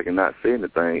sit back and not say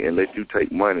anything and let you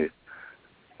take money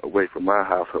away from my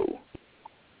household?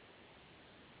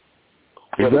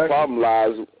 Well, the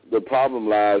problem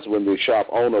lies when the shop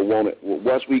owner want it.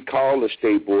 Once we call the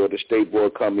state board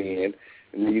come in,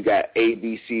 and then you got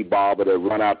ABC barber that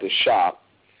run out the shop,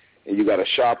 and you got a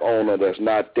shop owner that's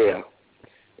not there,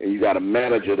 and you got a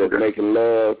manager that's making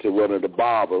love to one of the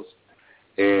barbers,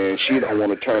 and she don't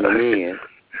want to turn them in.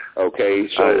 Okay,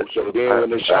 so then when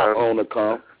the shop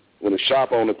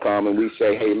owner come, and we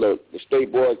say, hey, look, the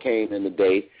state board came in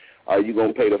today, are you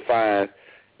gonna pay the fine?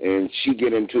 And she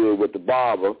get into it with the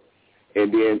barber,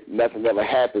 and then nothing ever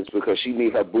happens because she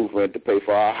need her booth rent to pay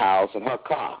for her house and her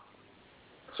car.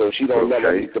 So she don't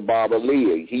never meet the barber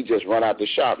leave. He just run out the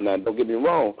shop. Now, don't get me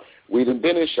wrong. We done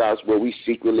been in shops where we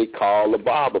secretly call the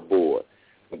barber board.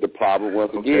 But the problem,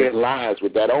 once again, lies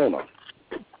with that owner.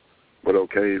 But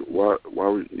why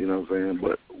we,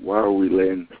 but why are we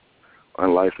letting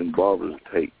unlicensed barbers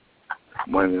take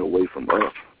money away from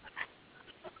us.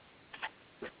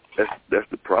 That's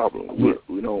the problem.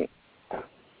 We don't,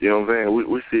 you know what I'm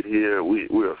saying? We sit here, we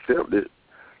accept it,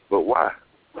 but why?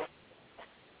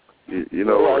 You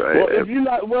know. Well, if you're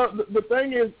not, the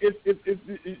thing is,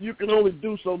 if you can only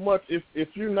do so much if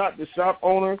you're not the shop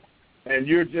owner and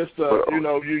you're just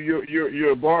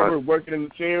you're a barber working in the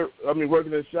chair. I mean,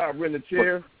 working in the shop, renting a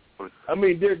chair. I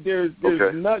mean, there's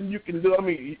nothing you can do. I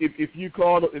mean, if you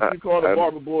call the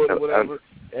barber board or whatever,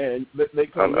 and they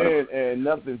come in and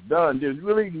nothing's done, there's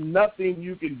really nothing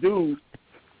you can do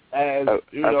as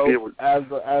as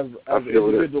an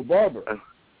individual barber.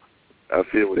 I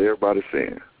feel what everybody's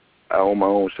saying. I own my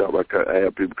own shop. I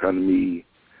have people come to me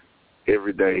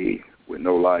every day with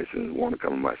no license want to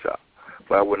come to my shop.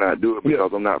 But I would not do it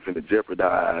because I'm not going to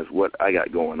jeopardize what I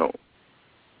got going on.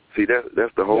 See,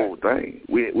 that's the whole thing.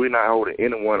 We're not holding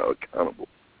anyone accountable.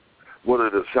 Whether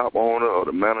the shop owner or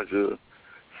the manager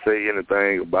say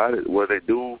anything about it, what they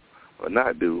do or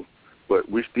not do, but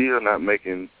we're still not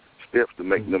making steps to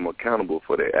make them accountable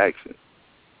for their actions.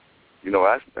 You know,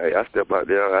 I step out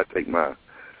there, I take my,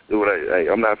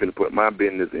 I'm not going to put my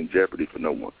business in jeopardy for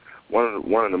no one.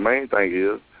 One of the main things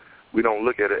is we don't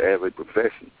look at it as a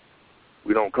profession.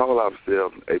 We don't call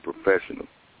ourselves a professional.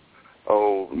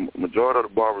 Oh, majority of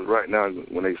the barbers right now,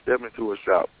 when they step into a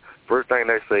shop, first thing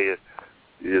they say is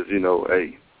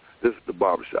hey, this is the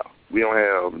barber shop. We don't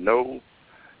have no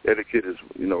etiquette.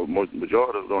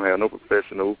 Majority of us don't have no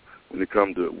professional when it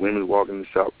comes to women walking in the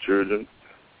shop, children,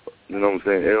 you know what I'm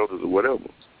saying, elders or whatever.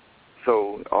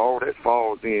 So all that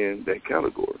falls in that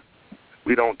category.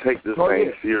 We don't take this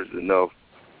thing serious enough,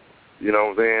 you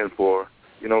know what I'm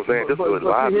saying, this is a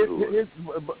livelihood.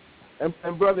 And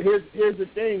brother, here's the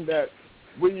thing, that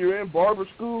when you're in barber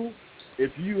school,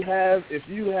 if you have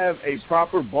a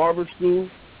proper barber school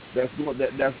that's going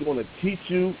to teach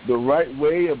you the right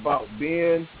way about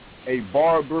being a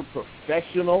barber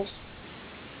professional,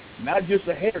 not just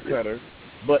a hair cutter,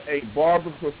 but a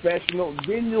barber professional,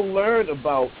 then you'll learn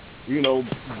about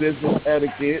business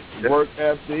etiquette, work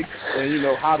ethics, and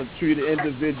how to treat an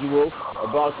individual,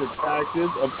 about your taxes,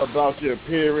 about your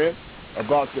appearance,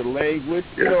 about your language,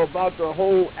 about the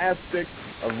whole aspect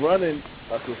of running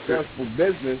a successful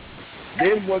business.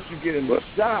 Then once you get in the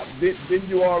shop, then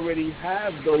you already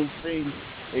have those things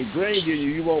ingrained in you.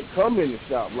 You won't come in the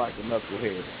shop like a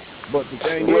knucklehead. But the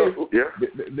thing is,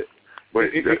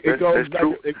 it goes back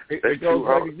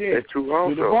again to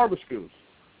the barber schools.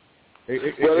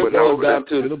 It goes down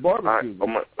to the barber schools.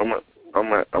 I'm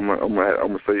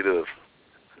gonna say this.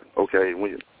 Okay,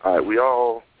 we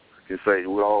all can say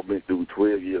we all been through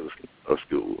 12 years of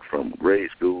school, from grade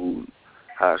school,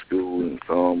 high school, and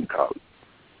some college.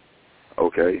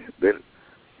 Okay,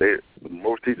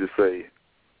 most teachers say,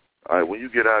 all right, when you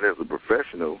get out as a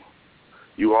professional,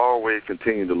 you always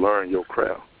continue to learn your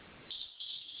craft.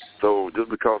 So just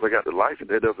because I got the license,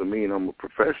 that doesn't mean I'm a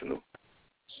professional.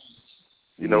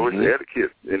 It's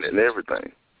etiquette and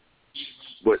everything.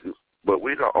 But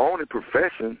we're the only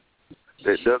profession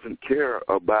that doesn't care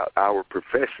about our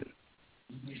profession.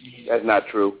 That's not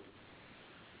true.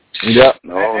 Yeah.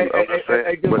 No,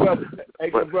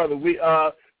 good brother. We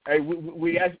actually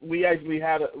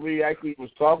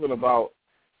was talking about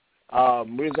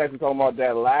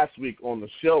that last week on the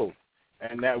show,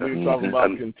 and that we were talking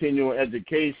about continuing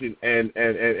education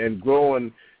and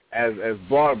growing as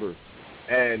barbers,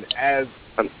 and I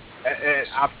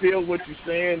feel what you're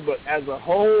saying, but as a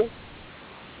whole,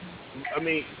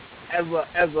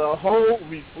 as a whole,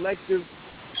 reflective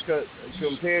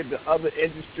compared to other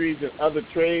industries and other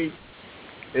trades,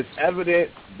 it's evident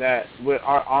that with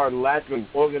our lack of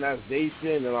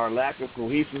organization and our lack of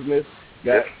cohesiveness,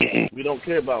 that we don't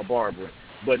care about barbering.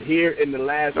 But here in the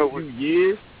last few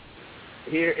years,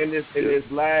 here in this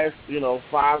last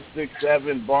 5, 6,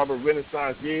 7 barber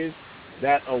renaissance years,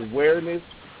 that awareness,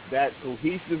 that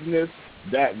cohesiveness,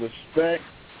 that respect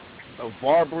of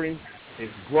barbering is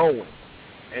growing.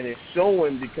 And it's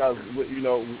showing because,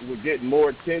 we're getting more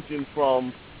attention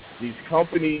from these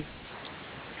companies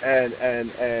and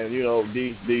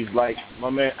these like my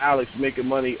man Alex making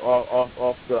money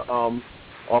off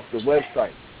the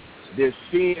website. They're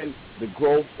seeing the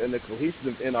growth and the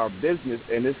cohesiveness in our business,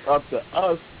 and it's up to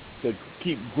us to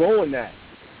keep growing that.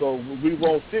 So we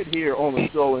won't sit here on the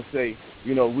show and say,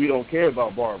 we don't care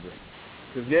about barbering.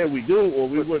 Because we do, or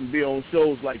we wouldn't be on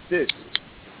shows like this.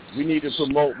 We need to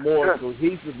promote more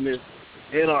cohesiveness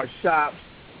in our shops,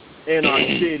 in our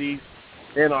cities,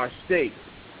 in our states.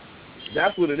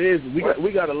 That's what it is.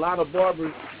 We got a lot of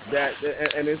barbers that,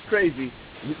 and it's crazy.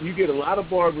 You get a lot of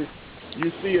barbers.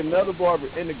 You see another barber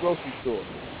in the grocery store.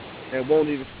 and won't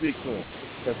even speak to him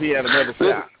because he had another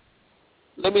shop.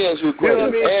 Let me ask you a question. You know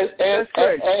what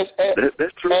I mean?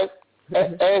 That's true.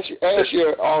 Ask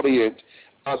your audience,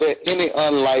 are there any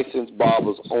unlicensed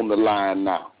barbers on the line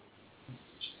now?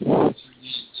 No.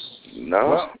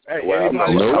 Well, hey, I'm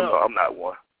not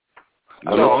one.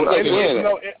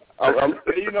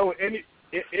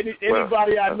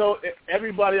 Anybody I know,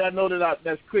 everybody I know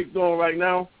that's clicked on right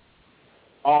now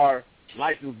are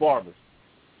licensed barbers.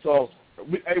 So,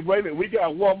 wait a minute, we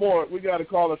got one more. We got a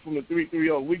caller from the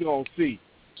 330. We gonna see.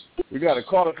 We got a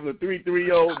caller from the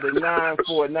 330, the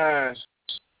 949.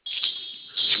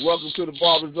 Welcome to the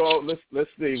Barber Zone. Let's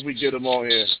see if we get them on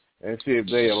here and see if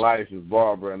they a licensed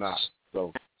barber or not.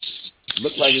 So,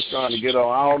 look like it's trying to get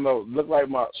on. I don't know. Look like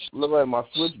my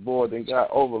switchboard then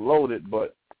got overloaded,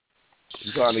 but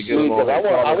I'm trying to get them on.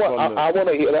 I want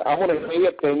to hear that. I want to hear your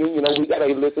opinion. You know, we got to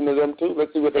listen to them too.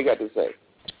 Let's see what they got to say.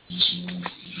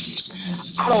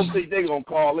 I don't think they're going to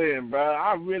call in, bro.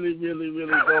 I really, really,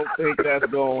 really don't think that's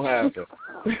going to happen.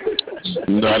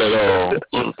 Not at all.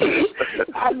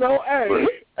 I know,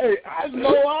 I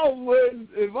know I wouldn't.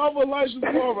 If I'm a licensed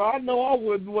barber, I know I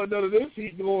wouldn't want none of this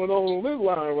heat going on this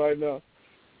line right now.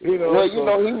 You know, well, you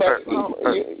know,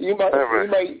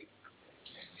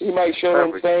 he might show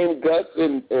them same guts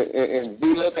and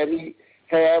deal that he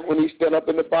have when he stand up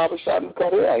in the barber shop and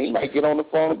come here. He might get on the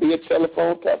phone and be a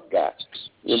telephone tough guy.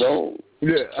 You know.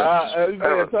 Yeah,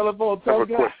 a telephone tough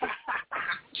guy.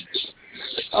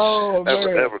 Oh man.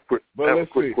 I have a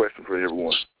quick question for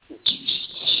everyone.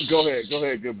 Go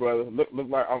ahead, good brother. Look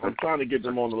like I'm trying to get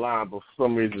them on the line, but for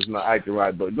some reason it's not acting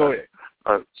right. But go ahead.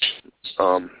 I'm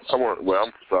from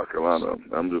South Carolina.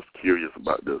 I'm just curious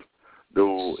about this.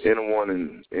 Do anyone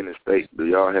in the state, do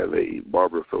y'all have a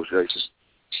barber association?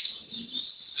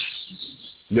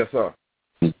 Yes, sir.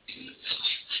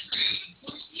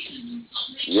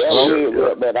 Yeah,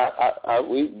 man.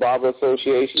 We barber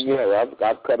association. Yeah,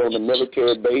 I've cut on the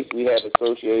military base. We have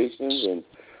associations,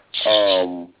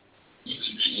 and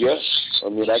yes, I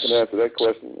mean I can answer that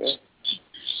question. Yeah.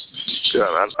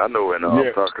 Yeah, I know in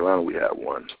South Carolina we have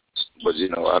one, but you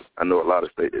know I know a lot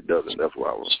of states that doesn't. That's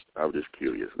why I was just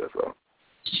curious. That's all.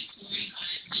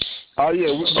 Oh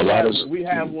yeah, we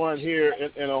have one here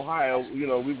in Ohio. You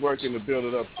know, we're working to build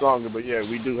it up stronger, but yeah,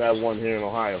 we do have one here in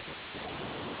Ohio.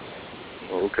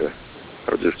 Oh, okay,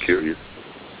 I was just curious.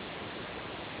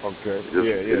 Okay,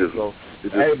 It's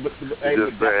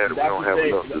just bad we don't have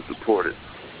enough to support it.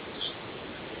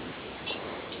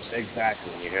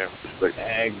 Exactly. Can you hear me? Respect.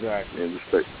 Exactly. And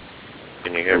respect.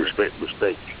 Can you hear me? Respect.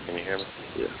 Can you hear me?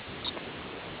 Yeah.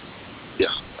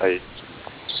 Yeah. Hey.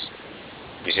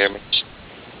 You hear me?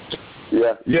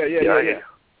 Yeah.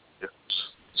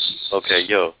 Okay,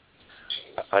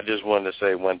 I just wanted to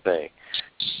say one thing.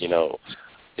 You know,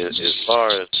 as far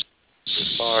as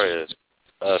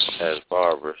us as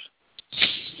barbers,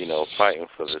 you know, fighting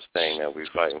for this thing that we're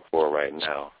fighting for right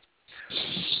now,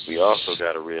 we also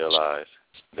got to realize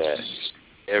that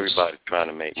everybody's trying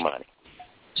to make money.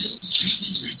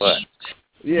 But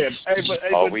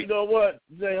but you know what,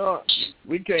 Jay?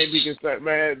 We can't be concerned,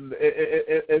 man.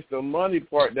 It's the money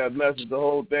part that messes the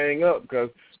whole thing up. Because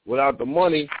without the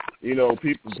money, you know,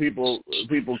 people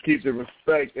keep the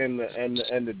respect and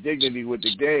the dignity with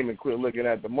the game and quit looking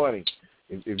at the money.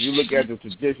 If you look at the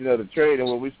tradition of the trade and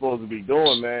what we're supposed to be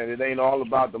doing, man, it ain't all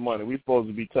about the money. We're supposed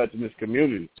to be touching this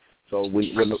community. So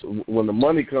when the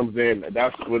money comes in,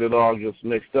 that's when it all gets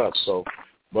mixed up. So,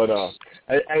 but hold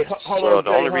on. The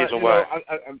only reason why.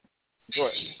 Go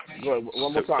ahead.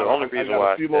 One more time. The only reason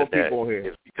why I said that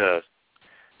is because,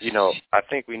 you know, I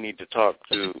think we need to talk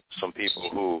to some people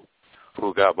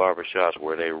who got barbershops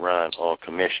where they run on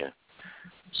commission,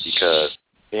 because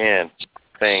then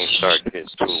things start to get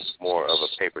to more of a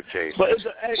paper chase. But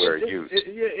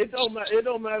it don't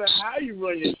matter how you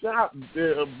run your shop.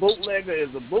 A bootlegger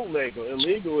is a bootlegger.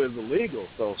 Illegal is illegal.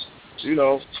 So, you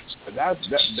know, that's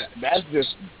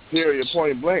just period,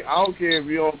 point blank. I don't care if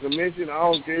you're on commission. I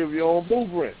don't care if you're on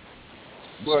blueprint.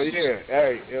 But yeah,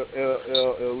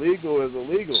 illegal is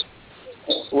illegal.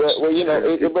 Well, you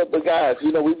know, but guys,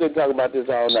 you know, we've been talking about this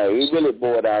all night. It really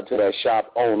boiled down to that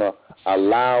shop owner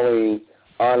allowing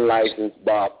unlicensed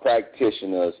bar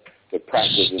practitioners to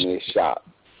practice in his shop.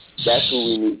 That's who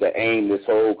we need to aim this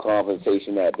whole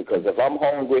conversation at. Because if I'm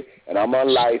hungry and I'm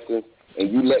unlicensed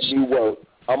and you let me work,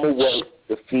 I'm going to work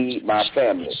to feed my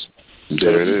family.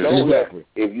 There it is.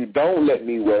 If you don't let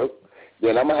me work,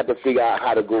 then I'm going to have to figure out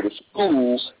how to go to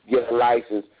school, get a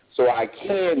license, so I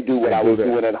can do what I was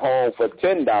doing at home for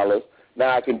 $10.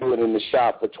 Now I can do it in the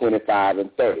shop for $25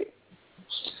 and $30.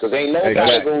 Because ain't nobody,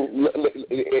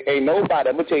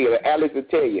 I'm going to tell you, Alex will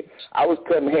tell you, I was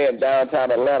cutting hair in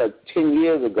downtown Atlanta 10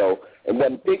 years ago and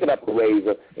wasn't picking up a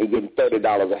razor and getting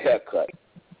 $30 a haircut.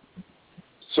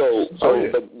 So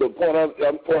the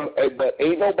point, but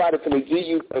ain't nobody going to give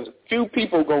you, a few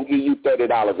people going to give you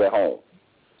 $30 at home.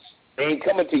 They ain't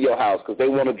coming to your house because they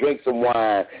want to drink some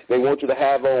wine. They want you to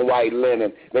have on white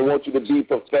linen. They want you to be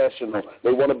professional.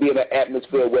 They want to be in an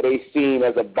atmosphere where they seen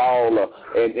as a baller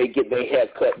and they get their hair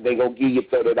cut and they're going to give you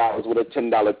 $30 with a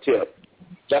 $10 tip.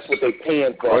 That's what they're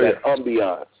paying for, that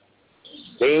ambiance.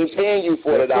 They ain't paying you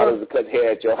 $40 to cut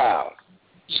hair at your house.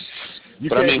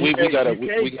 But I mean, we gotta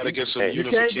get some unification.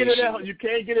 You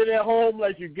can't get it at home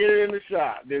like you get it in the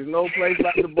shop. There's no place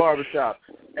like the barbershop.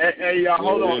 Hey, y'all,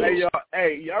 hold on.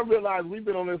 Hey, y'all realize we've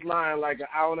been on this line like an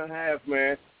hour and a half,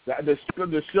 man.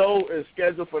 The show is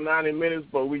scheduled for 90 minutes,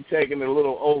 but we taking it a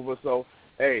little over. So,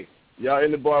 hey, y'all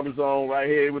in the Barber Zone right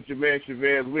here with your man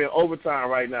Chavez. We're in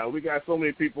overtime right now. We got so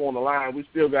many people on the line. We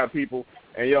still got people,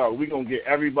 and y'all, we gonna get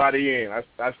everybody in.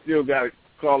 I still got a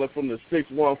caller from the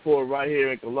 614 right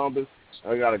here in Columbus.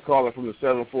 I got a caller from the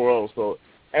 740. So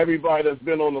everybody that's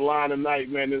been on the line tonight,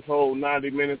 man, this whole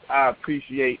 90 minutes, I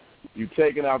appreciate you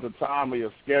taking out the time of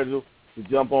your schedule to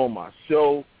jump on my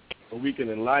show so we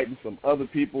can enlighten some other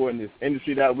people in this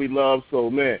industry that we love. So,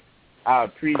 man, I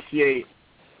appreciate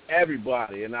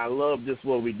everybody, and I love just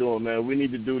what we're doing, man. We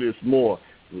need to do this more.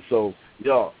 So,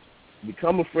 y'all,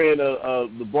 become a friend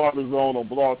of the Barber Zone on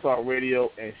Blog Talk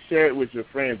Radio and share it with your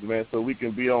friends, man, so we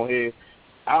can be on here.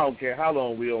 I don't care how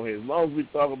long we on here. As long as we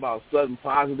talk about something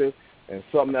positive and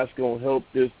something that's going to help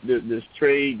this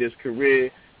trade, this career,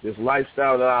 this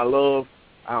lifestyle that I love,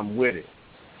 I'm with it.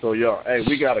 So, y'all, hey,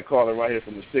 we got a caller right here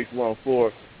from the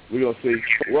 614. We're going to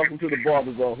see. Welcome to the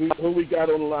Barber Zone. Who we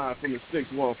got on the line from the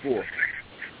 614?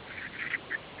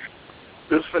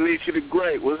 This is Phoenicia the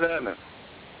Great. What's happening?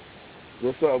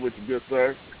 What's up with you, good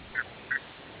sir?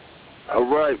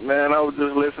 All right, man. I was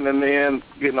just listening in,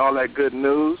 getting all that good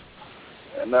news.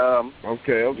 And,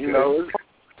 okay. You know,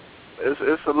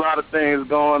 it's a lot of things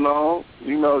going on.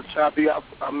 You know, Choppy,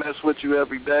 I mess with you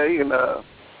every day, and I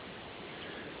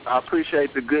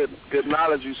appreciate the good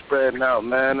knowledge you spreading out,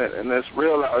 man. And it's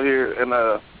real out here, and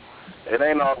it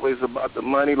ain't always about the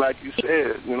money, like you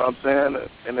said. You know what I'm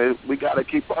saying? And we got to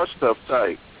keep our stuff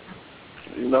tight,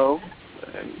 you know.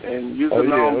 And you're a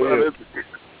known brother.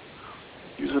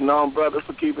 You're a known brother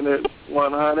for keeping it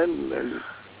 100,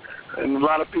 and a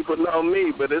lot of people know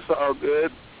me, but it's all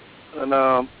good. And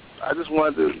I just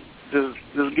wanted to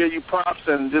just give you props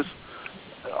and just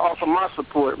offer my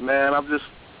support, man. I'm just,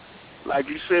 like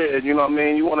you said, you know what I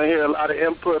mean? You want to hear a lot of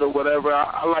input or whatever.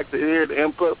 I like to hear the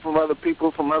input from other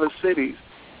people from other cities.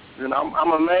 And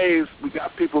I'm amazed we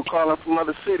got people calling from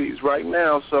other cities right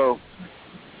now. So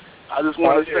I just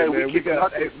want to say we keep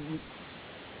it.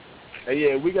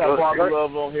 Hey, we got Barber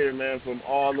Love on here, man, from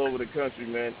all over the country,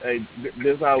 man. Hey,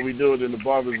 this is how we do it in the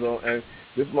Barber Zone. And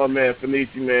this is my man,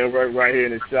 Phoenicia, man, right here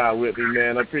in the shop with me,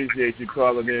 man. I appreciate you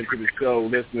calling in to the show,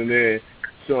 listening in,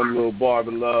 showing a little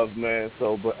Barber love, man.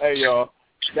 So, but, hey, y'all,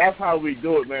 that's how we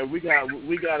do it, man. We got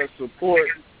to support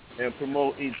and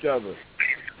promote each other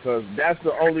because that's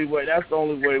the only way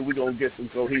we're going to get some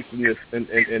cohesiveness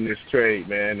in this trade,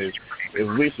 man, is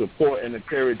we support and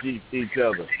encourage each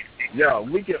other. Yo,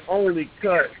 we can only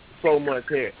cut so much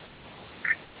hair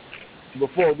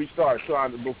before you start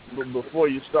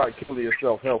killing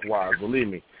yourself health-wise. Believe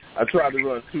me, I tried to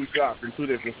run 2 shops in 2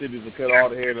 different cities and cut all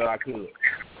the hair that I could,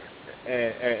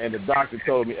 and the doctor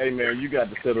told me, "Hey man, you got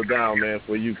to settle down, man,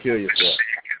 before you kill yourself."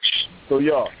 So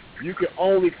y'all, you can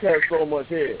only cut so much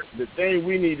hair. The thing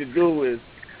we need to do is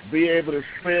be able to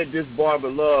spread this barber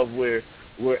love where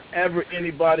wherever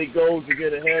anybody goes to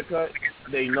get a haircut,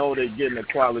 they know they're getting a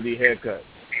quality haircut.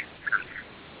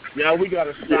 Yeah, we got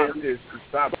to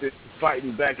stop this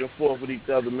fighting back and forth with each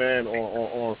other, man,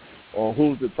 on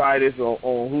who's the tightest or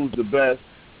on who's the best.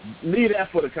 Leave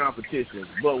that for the competition.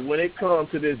 But when it comes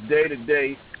to this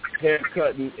day-to-day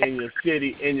haircutting in your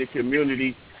city, in your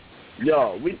community,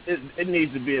 y'all, it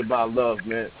needs to be about love,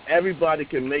 man. Everybody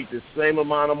can make the same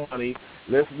amount of money.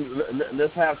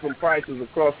 Let's have some prices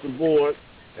across the board,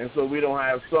 and so we don't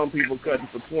have some people cutting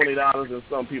for $20 and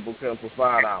some people cutting for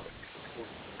 $5.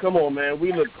 Come on, man.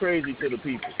 We look crazy to the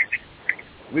people.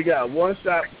 We got one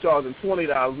shop charging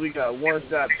 $20. We got one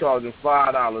shop charging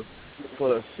 $5 for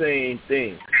the same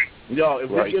thing. Y'all, if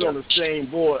we get on the same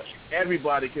board,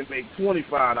 everybody can make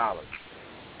 $25.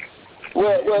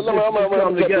 Well,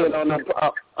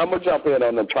 I'm going to jump in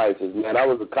on the prices, man. I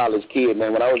was a college kid,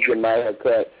 man. When I was getting my hair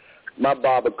cut, my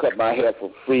barber cut my hair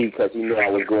for free because he knew I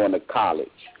was going to college.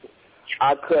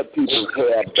 I cut people's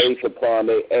hair based upon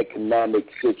their economic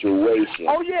situation.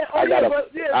 Oh yeah,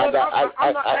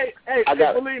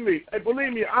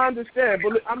 believe me, I understand.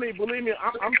 Believe me,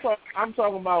 I'm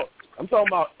talking about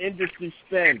industry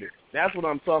standards. That's what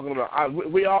I'm talking about.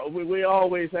 We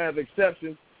always have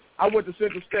exceptions. I went to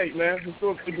Central State, man,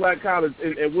 historically black college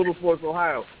in Wilberforce,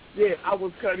 Ohio. Yeah, I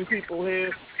was cutting people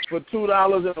hair for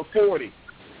 $2.40.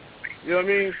 You know what I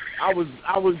mean? I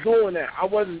was doing that. I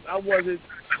wasn't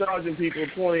charging people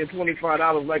 $20 and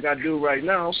 $25 like I do right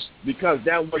now because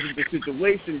that wasn't the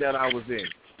situation that I was in.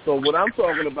 So what I'm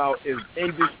talking about is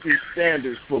industry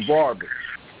standards for barbers.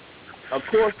 Of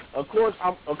course, I'm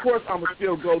gonna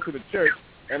still go to the church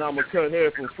and I'm gonna cut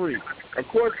hair for free. Of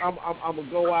course, I'm gonna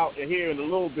go out here in a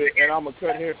little bit and I'm gonna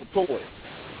cut hair for toys.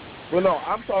 Well, no,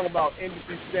 I'm talking about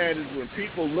industry standards when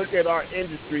people look at our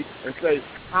industry and say,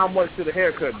 how much should a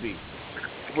haircut be?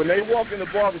 When they walk in the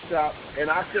barbershop and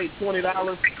I say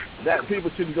 $20, that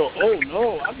people shouldn't go, oh,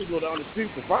 no, I can go down the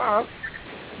street for $5.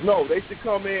 No, they should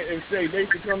come in and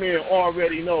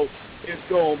already know it's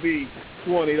going to be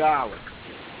 $20.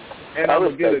 And I'm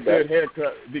going to get a good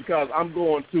haircut because I'm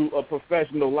going to a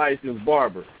professional licensed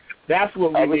barber. That's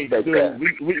what we need to do.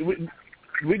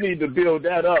 We need to build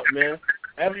that up, man.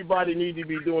 Everybody needs to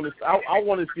be doing this. I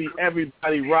want to see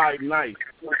everybody ride nice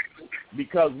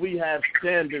because we have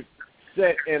standards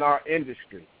set in our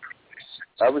industry.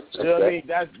 You know what I mean?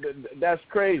 That's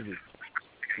crazy.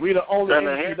 We the only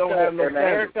industry don't have no standards. And the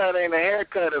haircut ain't a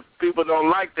haircut if people don't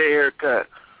like their haircut.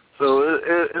 So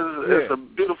it's a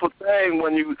beautiful thing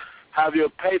when you have your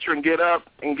patron get up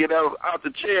and get out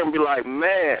the chair and be like,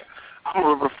 man, I'm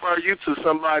going to refer you to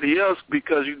somebody else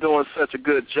because you're doing such a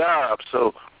good job.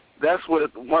 So that's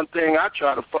one thing I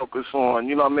try to focus on,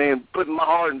 you know what I mean, putting my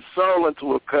heart and soul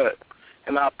into a cut.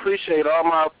 And I appreciate all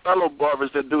my fellow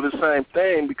barbers that do the same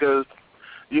thing because,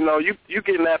 you know, you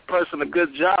getting that person a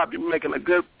good job. You're making a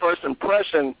good first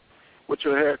impression with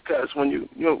your haircuts when you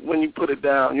put it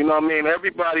down. You know what I mean?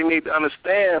 Everybody needs to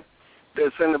understand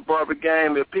that's in the barber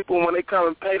game that people, when they come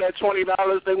and pay that $20,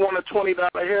 they want a $20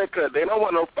 haircut. They don't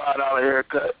want no $5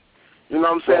 haircut. You know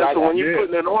what I'm saying? So when you're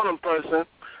putting it on a person,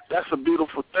 that's a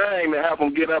beautiful thing to have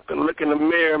them get up and look in the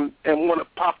mirror and want to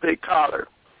pop their collar.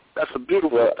 That's a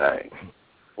beautiful thing.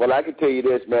 Well, I can tell you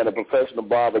this, man. A professional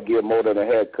barber give more than a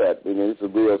haircut. I mean, it's a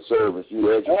real service.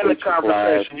 You educate and the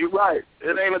conversation. You're right.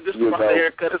 It ain't just about the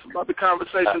haircut. It's about the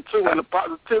conversation, too, and the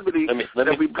positivity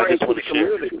that we bring to the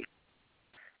community.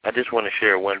 I just want to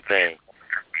share one thing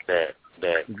that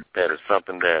is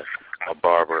something that a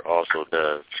barber also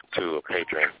does to a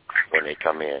patron when they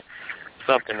come in.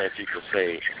 Something that you can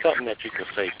say to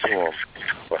them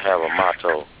or have a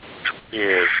motto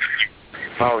is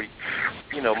how,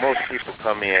 you know, most people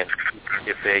come in,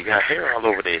 if they got hair all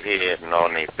over their head and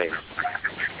on their face,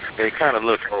 they kind of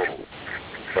look old.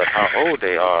 But how old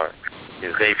they are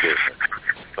is their business.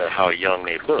 But how young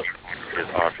they look is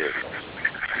our business.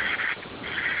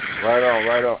 Right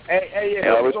on. Hey,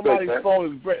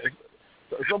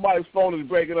 somebody's phone is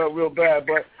breaking up real bad,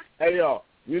 but hey, y'all,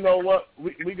 you know what?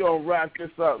 We gonna wrap this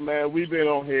up, man. We've been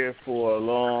on here for a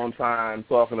long time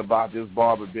talking about this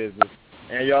barber business.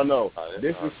 And y'all know,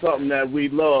 this is something that we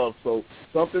love. So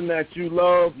something that you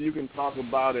love, you can talk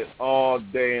about it all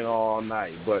day and all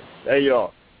night. But, hey,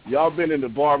 y'all been in the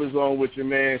Barber Zone with your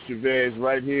man Chavez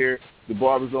right here, the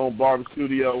Barber Zone Barber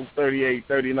Studio,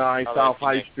 3839 South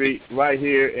High Street, right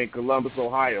here in Columbus,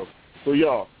 Ohio. So,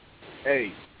 y'all,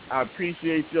 hey, I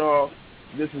appreciate y'all.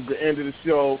 This is the end of the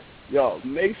show. Y'all,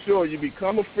 make sure you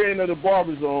become a friend of the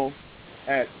Barber Zone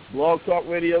at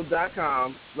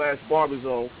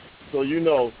blogtalkradio.com/barberzone. So you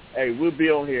know, hey, we'll be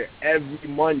on here every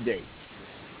Monday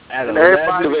at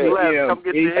 11 p.m.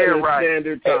 Eastern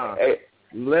Standard Time.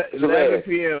 11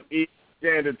 p.m. Eastern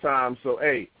Standard Time. So,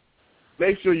 hey,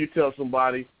 make sure you tell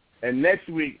somebody. And next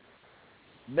week,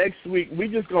 we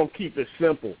just going to keep it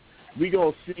simple. We've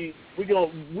been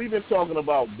talking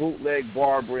about bootleg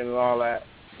barbering and all that.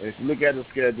 And if you look at the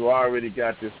schedule, I already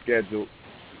got this scheduled.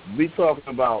 We talking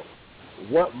about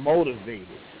what motivated,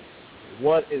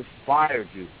 what inspired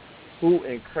you, who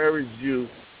encouraged you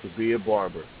to be a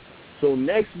barber. So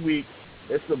next week,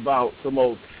 it's about some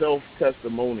old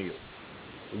self-testimonials.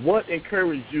 What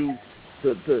encouraged you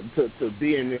to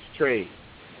be in this trade?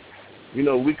 You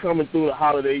know, we coming through the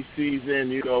holiday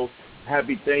season, you know,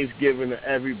 happy Thanksgiving to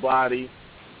everybody.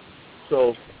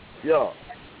 So, y'all,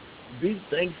 be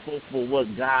thankful for what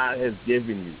God has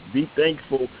given you. Be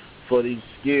thankful for these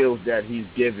skills that he's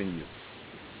given you.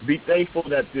 Be thankful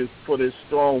for this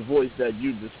strong voice that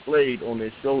you displayed on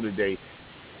this show today,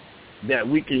 that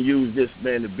we can use this,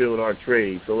 man, to build our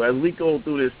trade. So as we go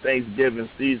through this Thanksgiving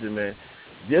season, man,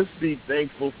 Just be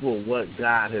thankful for what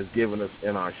God has given us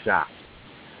in our shop,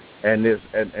 and this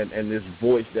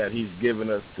voice that He's given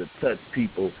us to touch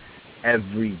people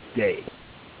every day.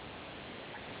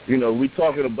 You know, we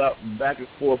talking about back and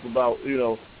forth about, you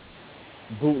know,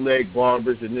 bootleg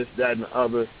barbers and this, that, and the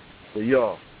other. But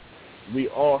y'all, we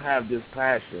all have this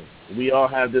passion. We all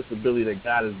have this ability that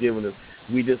God has given us.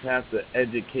 We just have to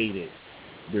educate it,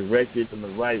 direct it in the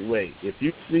right way. If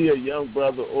you see a young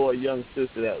brother or a young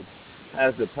sister that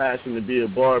has the passion to be a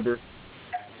barber,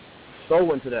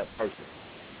 sow into that person.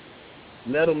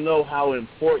 Let them know how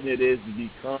important it is to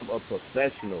become a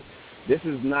professional. This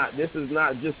is not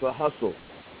just a hustle.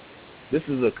 This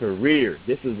is a career.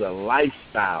 This is a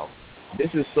lifestyle. This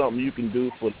is something you can do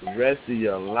for the rest of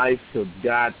your life till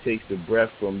God takes the breath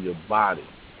from your body.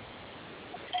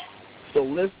 So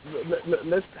let's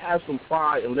have some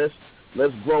pride, and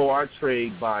let's grow our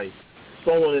trade by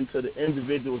sowing into the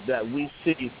individuals that we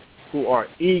see who are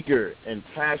eager and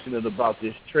passionate about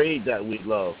this trade that we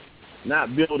love.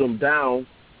 Not build them down,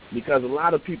 because a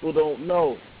lot of people don't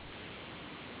know.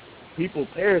 People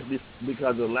perish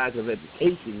because of lack of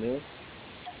education, man.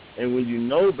 And when you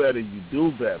know better, you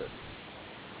do better.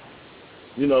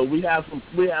 You know, we have some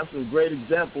great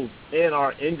examples in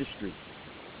our industry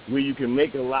where you can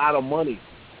make a lot of money.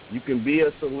 You can be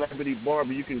a celebrity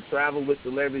barber. You can travel with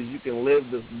celebrities. You can live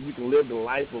the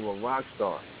life of a rock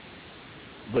star.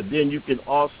 But then you can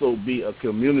also be a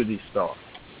community star.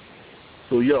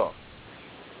 So y'all,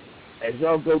 as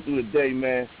y'all go through the day,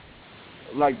 man,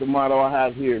 like the motto I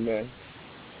have here, man,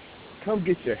 come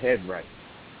get your head right.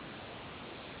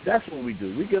 That's what we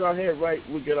do. We get our head right,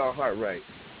 we get our heart right.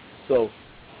 So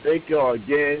thank y'all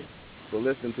again for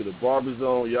listening to the Barber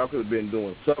Zone. Y'all could have been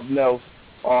doing something else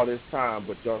all this time,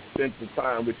 but y'all spent the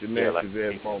time with your man at the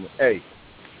very moment. Hey,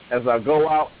 as I go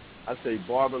out, I say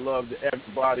barber love to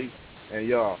everybody. And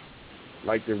y'all,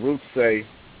 like the Roots say,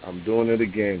 I'm doing it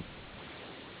again.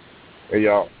 Hey,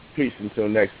 y'all, peace until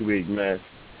next week, man.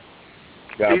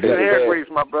 God bless. Hair grease,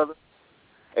 my brother.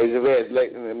 Hey,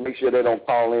 Javez, make sure they don't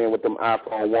call in with them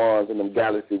iPhone 1s and them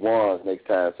Galaxy 1s next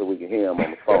time so we can hear them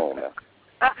on the phone now.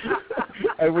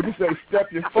 Hey, what you say?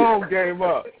 Step your phone game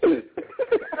up.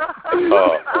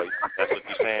 Oh, that's what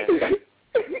you're saying?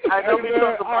 Hey, don't be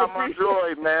talking about my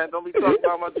droid, man. Don't be talking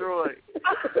about my droid.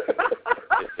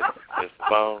 It's the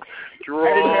phone.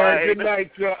 Droid. Hey, man, good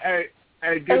night, y'all.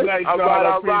 Hey, good night, y'all.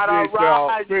 I appreciate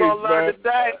y'all. You're going to learn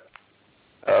today.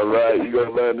 All right, you're going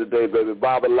to learn today, baby.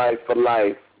 Barber life for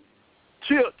life.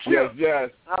 Chill. Yes.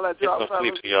 I'll let y'all get some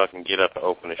sleep so y'all can get up and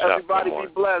open the shop. Everybody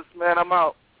be blessed, man. I'm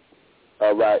out.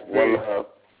 All right. Well,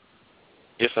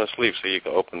 get some sleep so you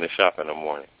can open the shop in the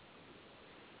morning.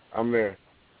 I'm there.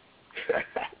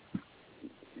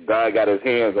 God got his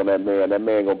hands on that man. That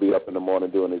man going to be up in the morning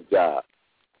doing his job.